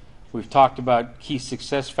 We've talked about key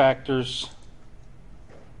success factors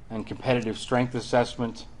and competitive strength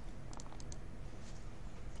assessment.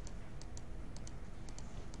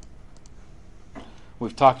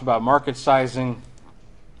 We've talked about market sizing.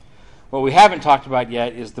 What we haven't talked about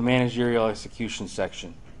yet is the managerial execution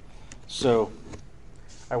section. So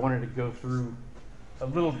I wanted to go through a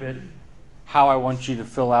little bit how I want you to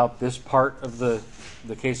fill out this part of the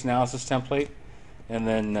case analysis template, and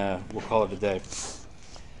then we'll call it a day.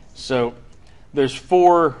 So there's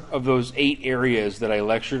 4 of those 8 areas that I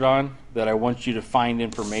lectured on that I want you to find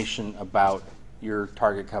information about your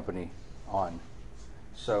target company on.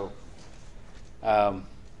 So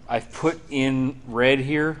I've put in red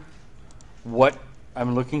here what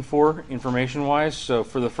I'm looking for information-wise. So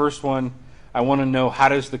for the first one, I want to know, how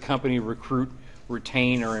does the company recruit,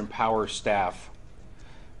 retain, or empower staff?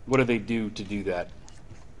 What do they do to do that?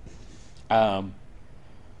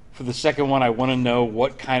 For the second one, I want to know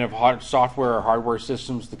what kind of software or hardware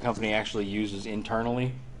systems the company actually uses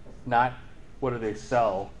internally. Not what do they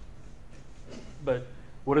sell, but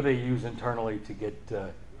what do they use internally to get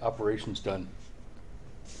operations done.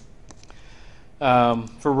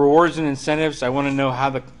 For rewards and incentives, I want to know how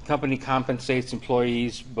the company compensates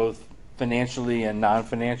employees both financially and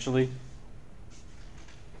non-financially.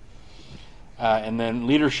 And then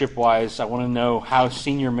leadership-wise, I want to know how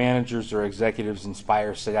senior managers or executives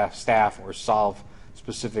inspire staff or solve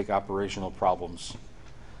specific operational problems.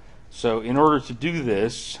 So in order to do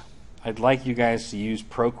this, I'd like you guys to use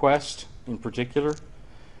ProQuest in particular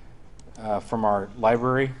from our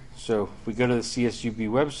library. So if we go to the CSUB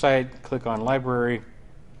website, click on library,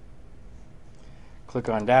 click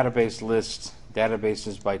on database list,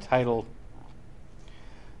 databases by title,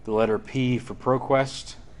 the letter P for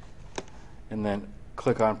ProQuest, and then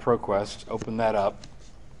click on ProQuest, open that up,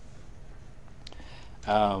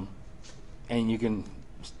 and you can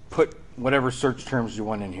put whatever search terms you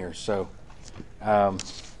want in here. So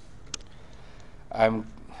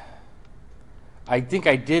I think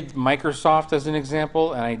I did Microsoft as an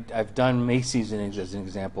example, and I've done Macy's as an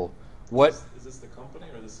example. What Is this the company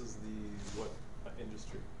or this is the what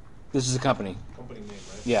industry? This is a company. Company name,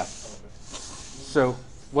 right? Yeah. Oh, okay. So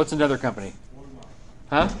what's another company?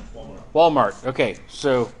 Huh? Walmart. Walmart. Okay,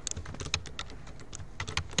 so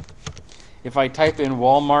if I type in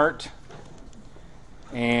Walmart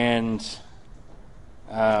and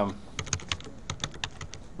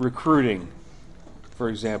recruiting, for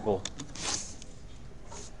example,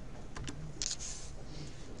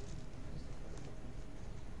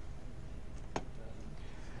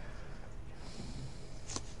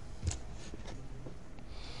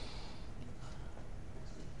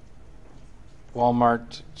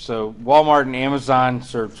 Walmart. So Walmart and Amazon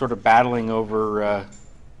are sort of battling over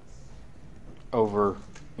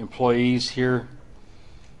employees here.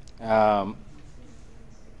 Walmart's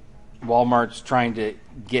trying to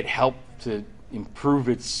get help to improve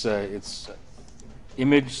its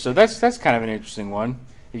image. So that's kind of an interesting one.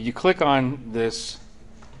 If you click on this,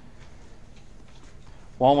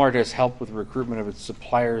 Walmart has helped with recruitment of its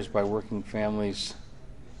suppliers by working families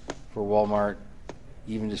for Walmart,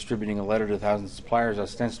 even distributing a letter to thousands of suppliers,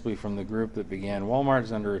 ostensibly from the group that began Walmart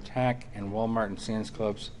is under attack, and Walmart and Sam's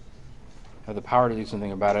Clubs have the power to do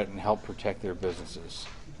something about it and help protect their businesses.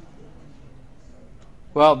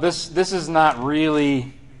 Well, this is not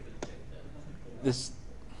really this.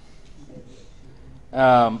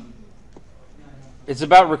 It's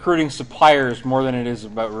about recruiting suppliers more than it is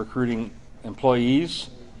about recruiting employees.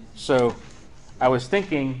 So I was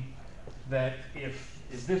thinking that if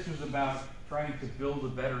this was about trying to build a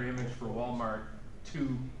better image for Walmart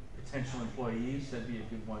to potential employees, that'd be a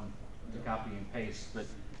good one to copy and paste. But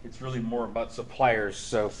it's really more about suppliers.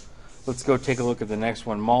 So let's go take a look at the next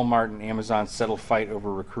one. Walmart and Amazon settle fight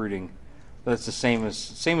over recruiting. That's the same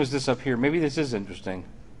as this up here. Maybe this is interesting.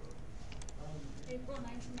 April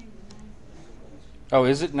 1999. Oh,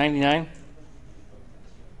 is it 99?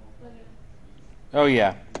 Oh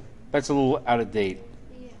yeah, that's a little out of date.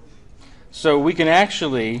 Yeah. So we can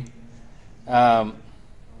actually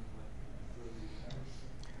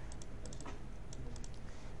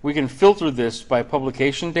we can filter this by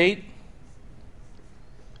publication date.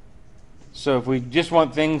 So if we just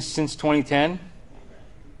want things since 2010,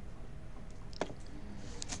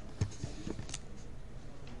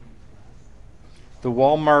 the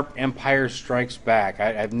Walmart Empire Strikes Back.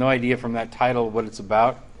 I have no idea from that title what it's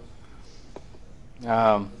about.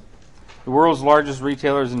 The world's largest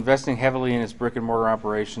retailer is investing heavily in its brick and mortar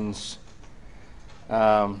operations.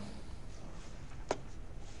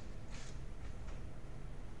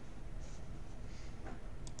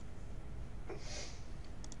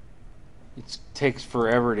 It takes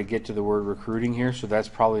forever to get to the word recruiting here, so that's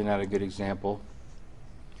probably not a good example.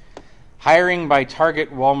 Hiring by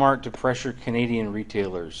Target Walmart to pressure Canadian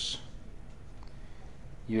retailers.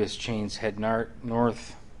 U.S. chains head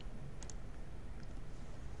north.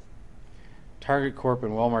 Target Corp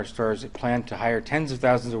and Walmart stores plan to hire tens of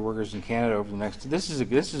thousands of workers in Canada over the next. This is a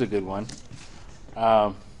good one.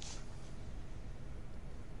 For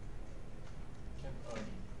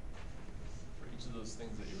each of those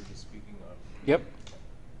things that you were just speaking of, Yep.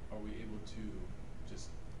 are we able to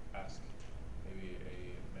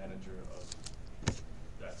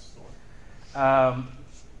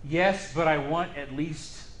Yes, but I want at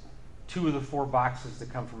least 2 of the 4 boxes to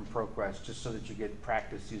come from ProQuest, just so that you get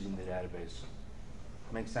practice using the database.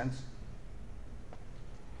 Make sense?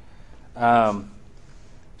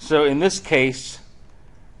 So in this case,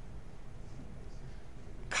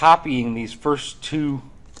 copying these first 2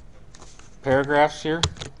 paragraphs here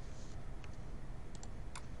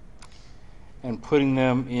and putting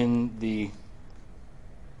them in the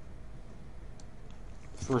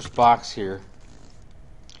first box here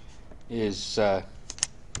is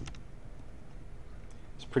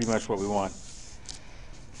pretty much what we want.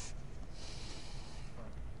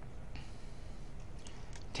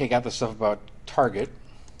 Take out the stuff about target.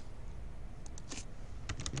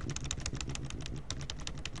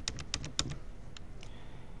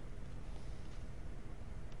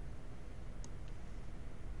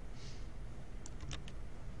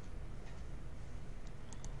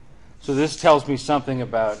 So this tells me something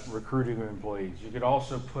about recruiting of employees. You could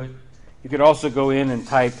also go in and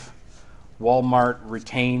type Walmart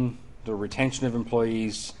retain, the retention of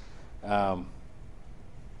employees,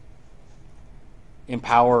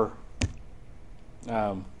 empower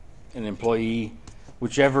an employee,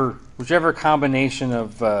 whichever combination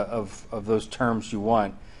of those terms you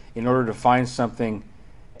want, in order to find something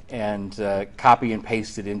and copy and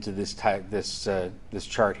paste it into this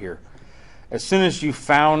chart here. As soon as you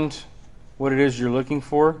found what it is you're looking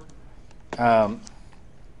for,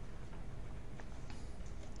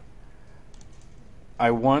 I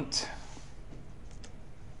want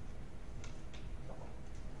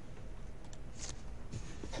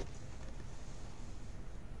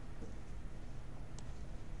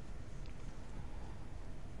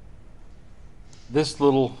this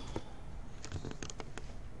little,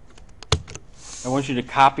 I want you to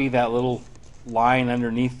copy that little line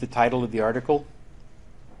underneath the title of the article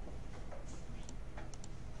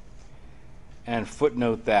and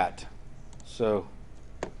footnote that. So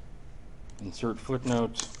insert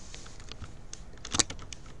footnote,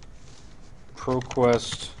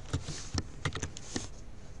 ProQuest,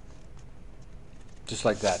 just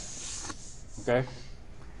like that. Okay?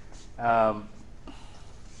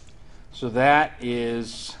 So that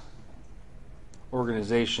is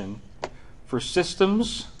organization. For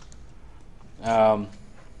systems,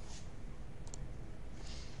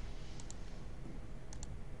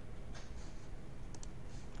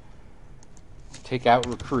 take out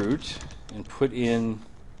recruit and put in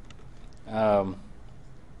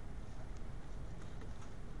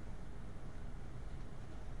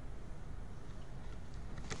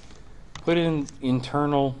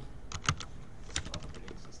internal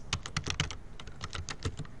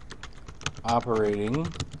operating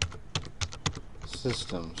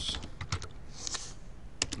systems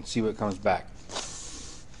and see what comes back.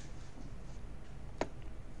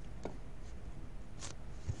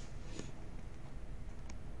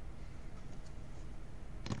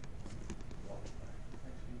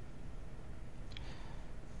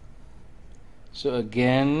 So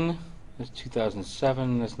again, that's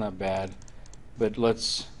 2007. That's not bad, but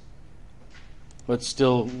let's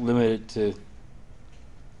still limit it to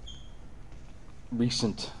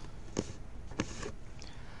recent.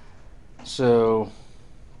 So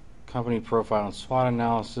company profile and SWOT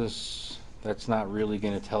analysis, that's not really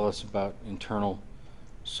going to tell us about internal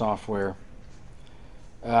software.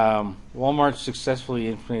 Walmart successfully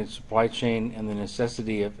implemented supply chain and the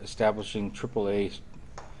necessity of establishing AAA.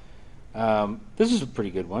 This is a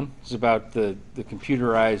pretty good one. It's about the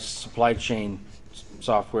computerized supply chain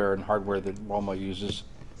software and hardware that Walmart uses.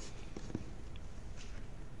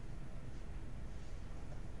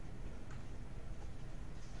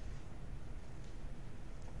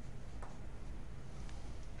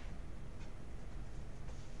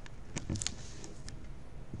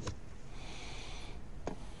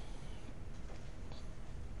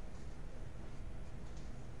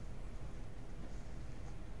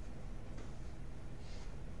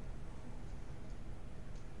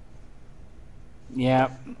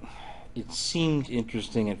 Yeah, it seemed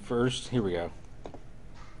interesting at first. Here we go.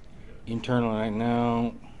 Internal right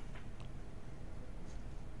now.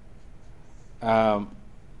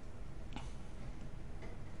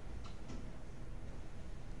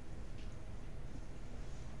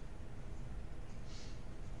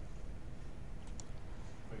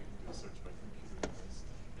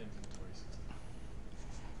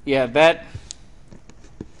 Yeah, that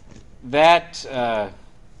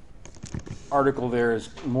article there is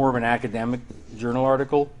more of an academic journal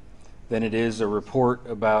article than it is a report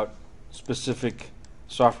about specific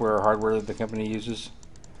software or hardware that the company uses.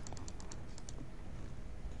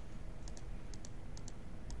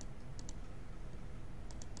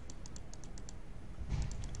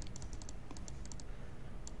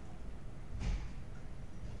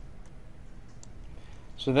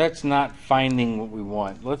 So that's not finding what we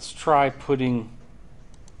want. Let's try putting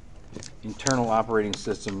internal operating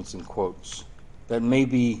systems in quotes. That may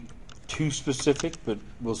be too specific, but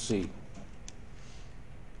we'll see.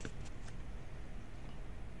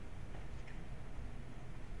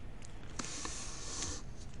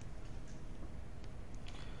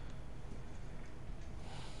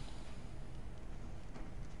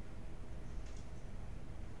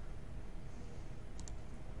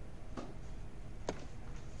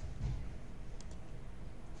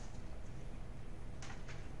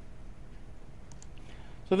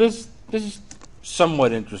 So this is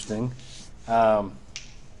somewhat interesting. Walmart's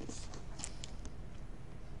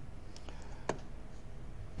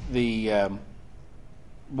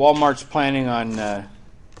planning on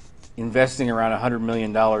investing around $100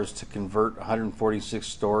 million to convert 146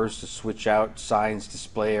 stores to switch out signs,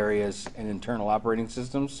 display areas, and internal operating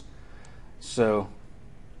systems. So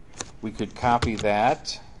we could copy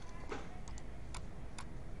that.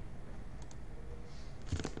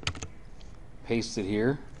 Paste it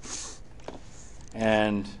here,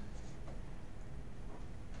 and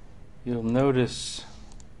you'll notice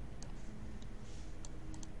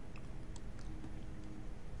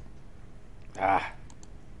no,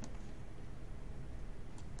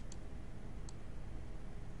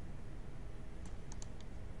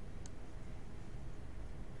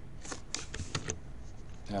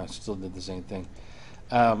 it still did the same thing.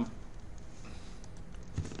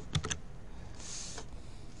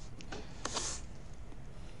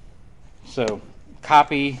 So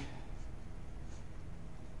copy,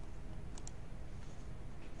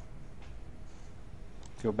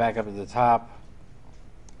 go back up to the top,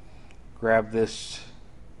 grab this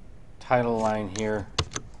title line here,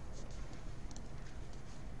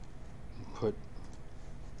 put,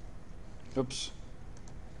 oops,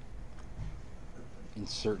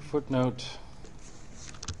 insert footnote,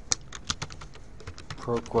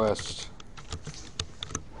 ProQuest,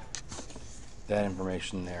 that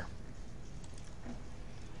information there.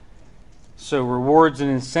 So rewards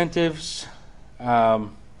and incentives.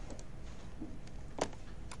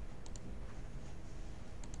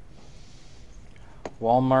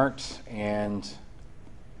 Walmart, and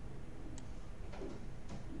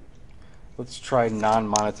let's try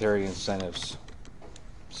non-monetary incentives.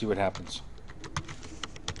 See what happens.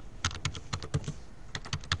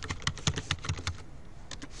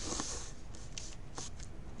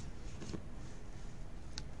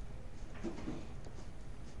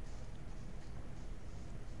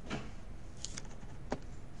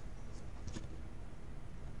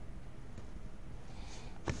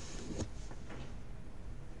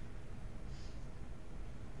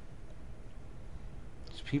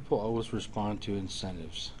 People always respond to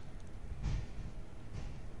incentives.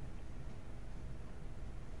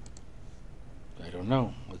 I don't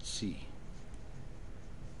know. Let's see.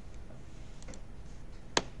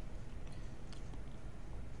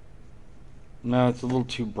 No, it's a little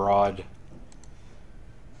too broad.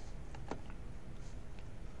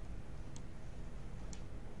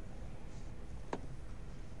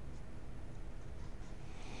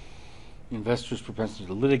 Investors' propensity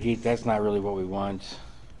to litigate, that's not really what we want.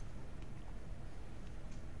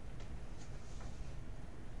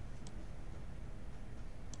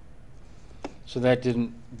 So that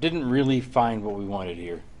didn't really find what we wanted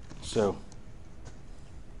here. So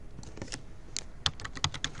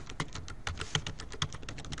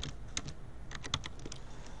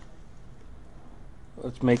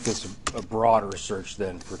let's make this a broader search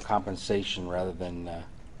then for compensation rather than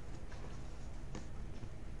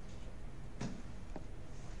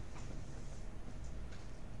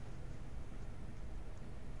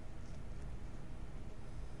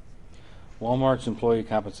Walmart's employee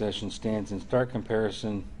compensation stands in stark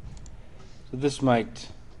comparison. So this might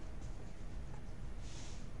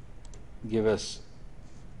give us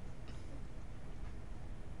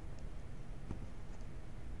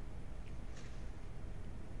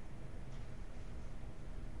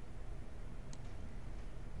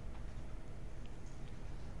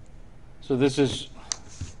so this is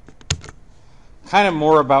kind of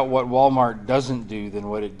more about what Walmart doesn't do than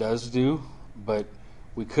what it does do, but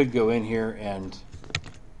we could go in here and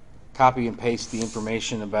copy and paste the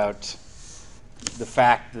information about the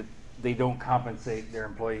fact that they don't compensate their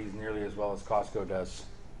employees nearly as well as Costco does,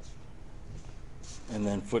 and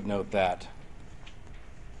then footnote that.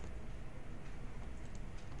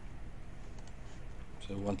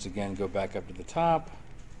 So once again, go back up to the top,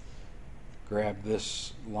 grab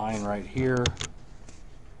this line right here,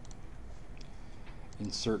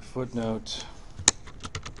 insert footnote,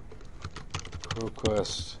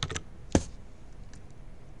 ProQuest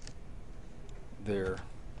there.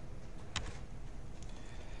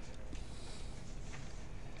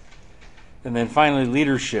 And then finally,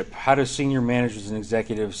 leadership. How do senior managers and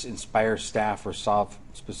executives inspire staff or solve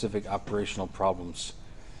specific operational problems?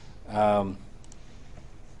 A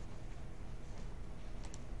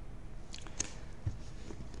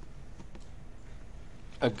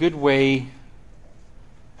good way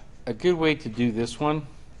to do this one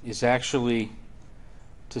is actually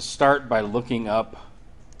to start by looking up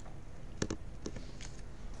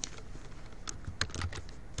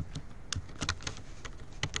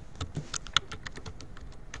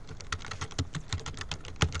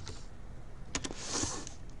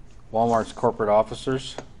Walmart's corporate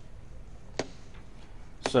officers.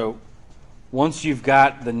 So once you've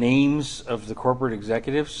got the names of the corporate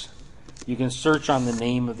executives, you can search on the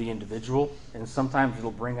name of the individual, and sometimes it'll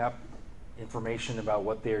bring up information about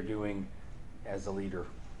what they're doing as a leader.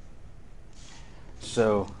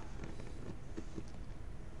 So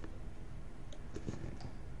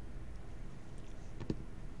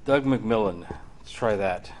Doug McMillan, let's try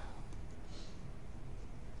that.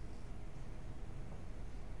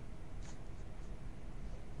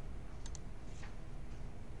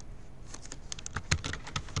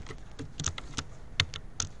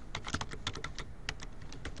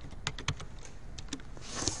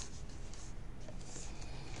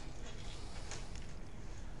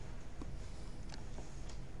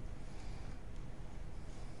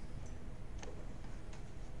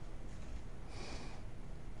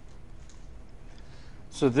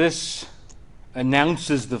 So this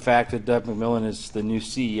announces the fact that Doug McMillan is the new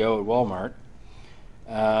CEO at Walmart.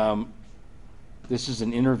 This is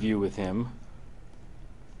an interview with him.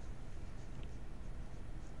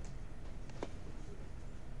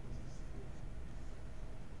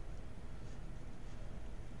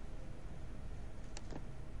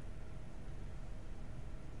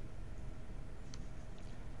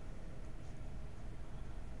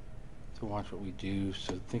 To watch what we do,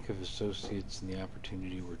 so think of associates and the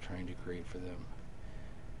opportunity we're trying to create for them.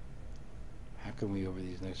 How can we, over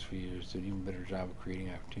these next few years, do an even better job of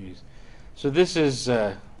creating opportunities? So this is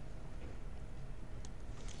an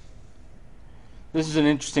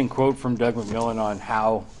interesting quote from Doug McMillan on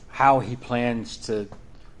how he plans to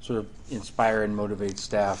sort of inspire and motivate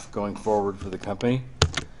staff going forward for the company.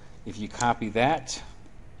 If you copy that,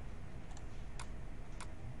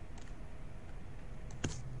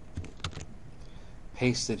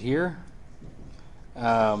 paste it here.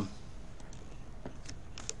 You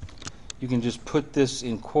can just put this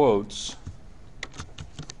in quotes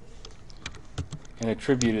and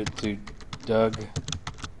attribute it to Doug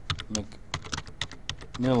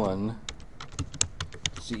McMillan,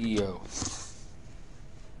 CEO.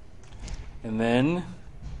 And then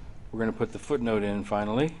we're going to put the footnote in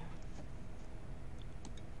finally.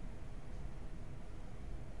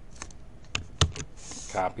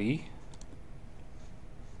 Copy.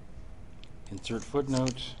 Insert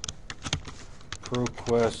footnote.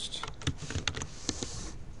 ProQuest.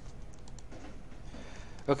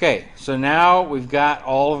 Okay, so now we've got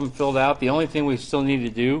all of them filled out. The only thing we still need to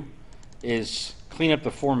do is clean up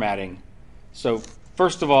the formatting. So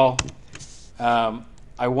first of all,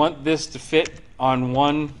 I want this to fit on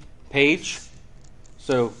one page.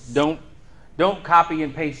 So don't copy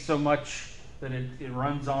and paste so much that it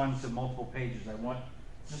runs on to multiple pages. I want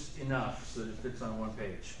just enough so that it fits on one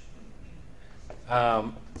page.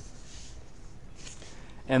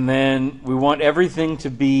 And then we want everything to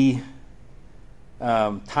be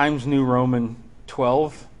Times New Roman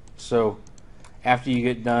 12. So after you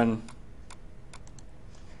get done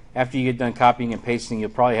copying and pasting, you'll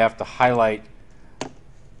probably have to highlight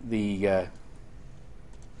the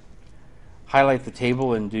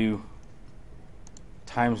table and do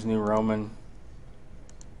Times New Roman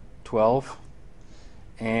 12.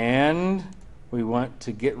 And we want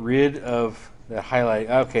to get rid of the highlight.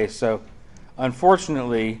 Okay, so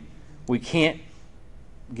unfortunately, we can't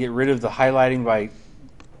get rid of the highlighting by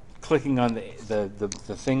clicking on the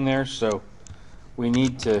thing there. So we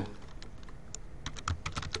need to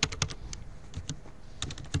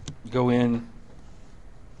go in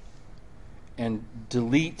and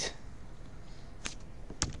delete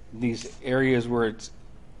these areas where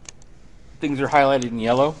things are highlighted in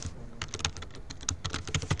yellow,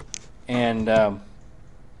 and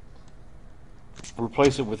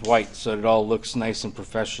replace it with white so that it all looks nice and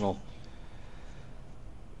professional.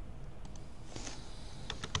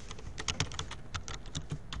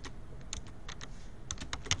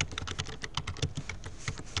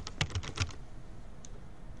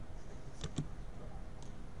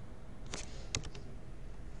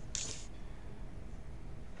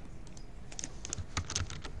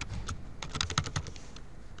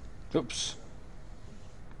 Oops.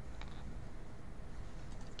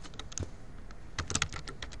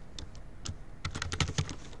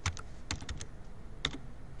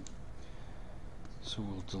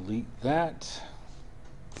 delete that.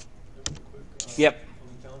 Quick, Yep. On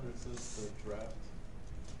the calendar, it says the draft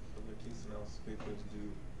of the case analysis paper is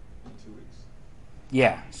due in 2 weeks.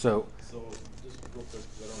 Yeah. So So, just real quick,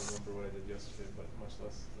 because I don't remember what I did yesterday, but much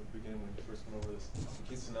less the beginning when you first went over this. The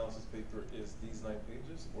case analysis paper is these 9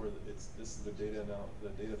 pages, or this is the data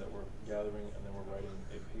that we're gathering, and then we're writing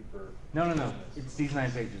a paper. no. on this? It's these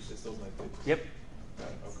 9 pages. It's those 9 pages. Yep. Got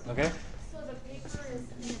it, okay. Okay. So the paper is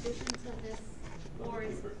in addition to this, No, or the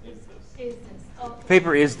is paper is this. this? Okay.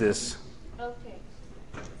 Paper is this. Okay.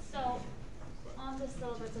 So on the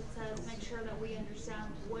syllabus it says make sure that we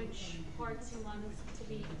understand which parts you want us to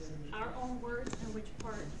be our own words and which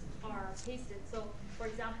parts are pasted. So for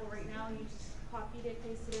example, right now you just copied it,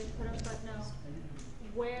 pasted it, put a footnote.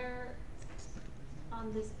 Where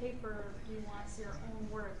on this paper do you want your own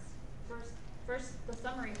words? First the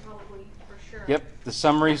summary probably for sure. Yep. The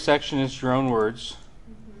summary section is your own words.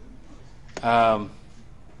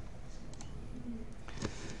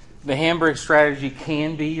 The Hamburg strategy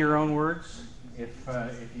can be your own words if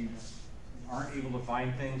you aren't able to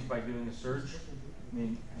find things by doing a search. I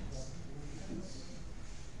mean,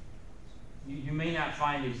 you may not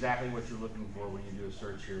find exactly what you're looking for when you do a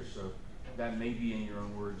search here, so that may be in your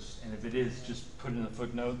own words. And if it is, just put in the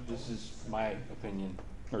footnote. This is my opinion,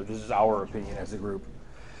 or this is our opinion as a group.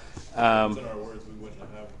 If it's in our words, we wouldn't have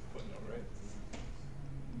a footnote,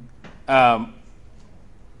 right?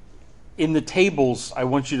 In the tables, I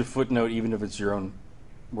want you to footnote even if it's your own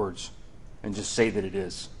words, and just say that it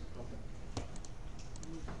is.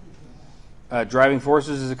 Driving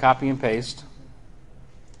forces is a copy and paste.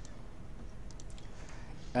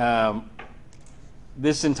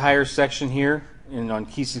 This entire section here, on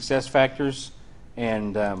key success factors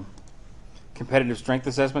and competitive strength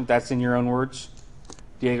assessment, that's in your own words.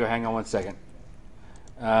 Diego, hang on one second.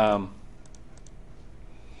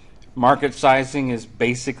 Market sizing is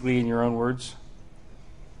basically in your own words.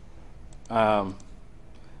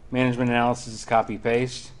 Management analysis is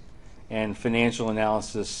copy-paste. And financial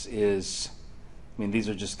analysis is, I mean, these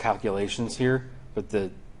are just calculations here, but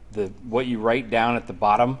the what you write down at the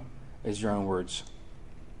bottom is your own words.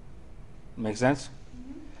 Make sense?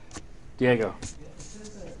 Mm-hmm. Diego. Yeah, it says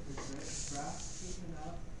that the draft case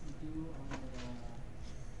analysis you do on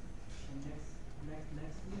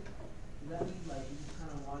next week. Does that mean like you just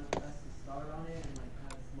kind of want us to start on it and like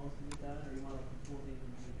have most of it done, or you want to completely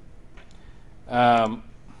review?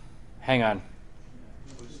 Hang on.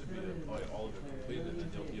 Well, it should be probably all of it completed, and then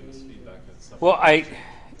you'll give us feedback and stuff. Well,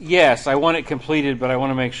 yes, I want it completed, but I want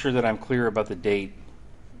to make sure that I'm clear about the date.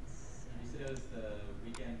 You said it was the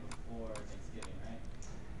weekend before Thanksgiving, right?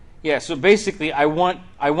 Yeah, so basically I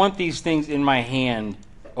want these things in my hand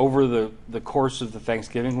over the course of the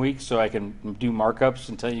Thanksgiving week so I can do markups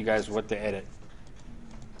and tell you guys what to edit.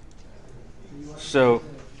 So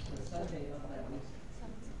The Sunday of that week.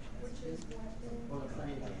 Or the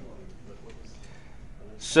Sunday before.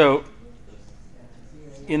 So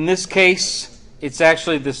in this case, it's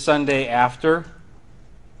actually the Sunday after.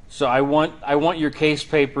 So I want your case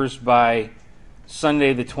papers by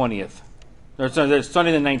Sunday the 20th. Or sorry,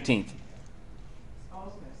 Sunday the 19th.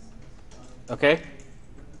 Oh, okay. Okay?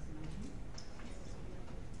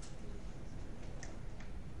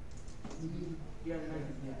 Yeah,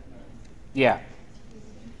 Yeah.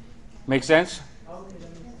 Make sense? okay, that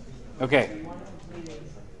makes sense. Okay. So you want to complete it,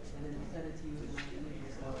 and then send it to you, and you do it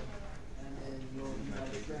yourself, and then you'll be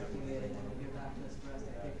like correcting it, and then you'll give back to us for us to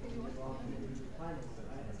pick things wrong, and then do the finals,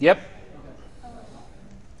 right? Yep. Okay.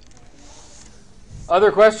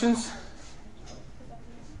 Other questions?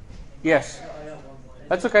 Yes. I have one more.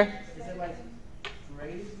 That's okay. Is it like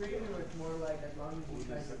grade, or it's more like as long as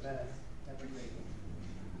you guys are best type of grade?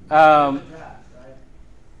 Um, The draft, right?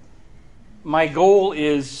 my goal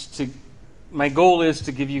is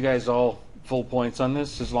to give you guys all full points on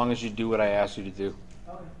this as long as you do what I asked you to do.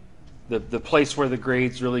 Okay. The place where the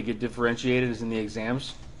grades really get differentiated is in the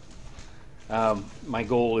exams. My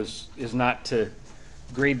goal is not to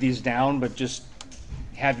grade these down, but just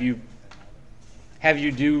have you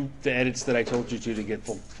do the edits that I told you to get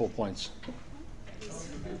full points.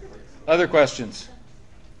 Other questions?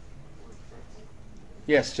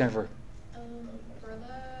 Yes, Jennifer. For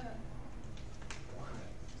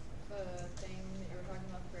the thing that you were talking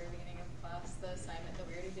about at the very beginning of class, the assignment that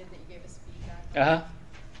we already did that you gave us feedback on, Uh-huh.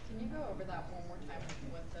 can you go over that one more time,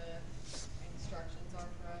 what the instructions are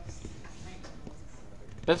for us?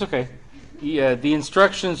 That's okay. Yeah, the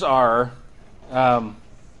instructions are,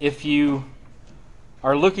 if you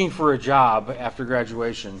are looking for a job after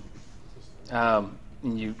graduation, and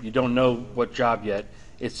you don't know what job yet,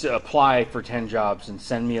 it's to apply for 10 jobs and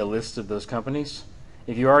send me a list of those companies,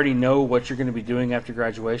 If you already know what you're going to be doing after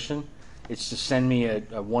graduation, it's to send me a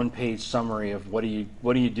one-page summary of what do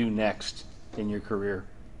you do next in your career.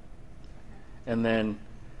 And then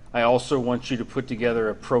I also want you to put together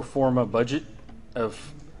a pro forma budget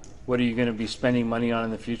of what are you going to be spending money on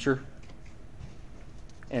in the future,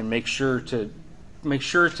 and make sure to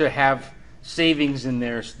have savings in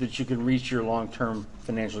there so that you can reach your long-term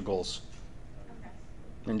financial goals. Okay.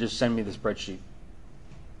 And just send me the spreadsheet.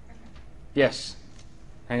 Okay. Yes.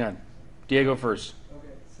 Hang on. Diego first. Okay,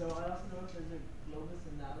 so I also noticed there's a Globus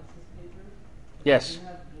analysis paper. Yes. We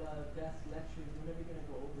have desk lectures. When are we going to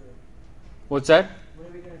go over it? What's that? When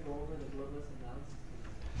are we going to go over the Globus analysis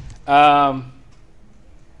paper?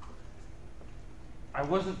 I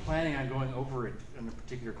wasn't planning on going over it in a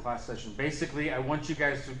particular class session. Basically, I want you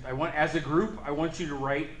guys to, as a group, I want you to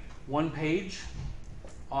write one page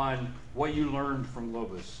on what you learned from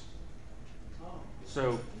Globus. Oh.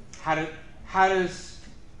 So, how does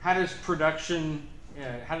production,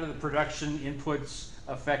 how do the production inputs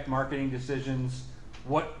affect marketing decisions?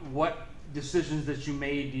 What decisions that you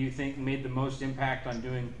made do you think made the most impact on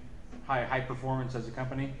doing high performance as a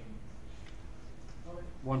company? Okay.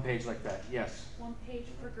 One page like that. Yes. One page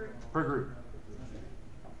per group. Per group.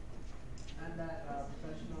 And that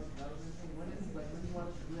professional development thing, when do you want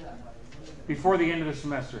us to do that by? Before the end of the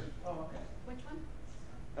semester. Oh, okay. Which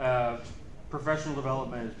one? Professional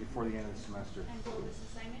development is before the end of the semester. And Globus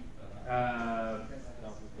assignment?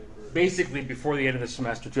 Basically before the end of the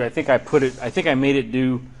semester too. I think I made it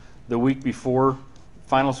due the week before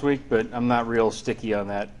finals week, but I'm not real sticky on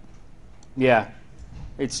that. Yeah.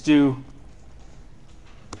 It's due.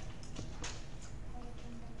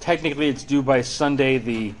 Technically it's due by Sunday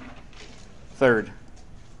the 3rd.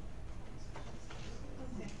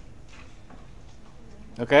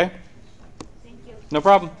 Okay? Thank you. No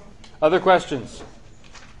problem. Other questions?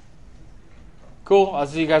 Cool. I'll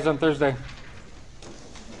see you guys on Thursday.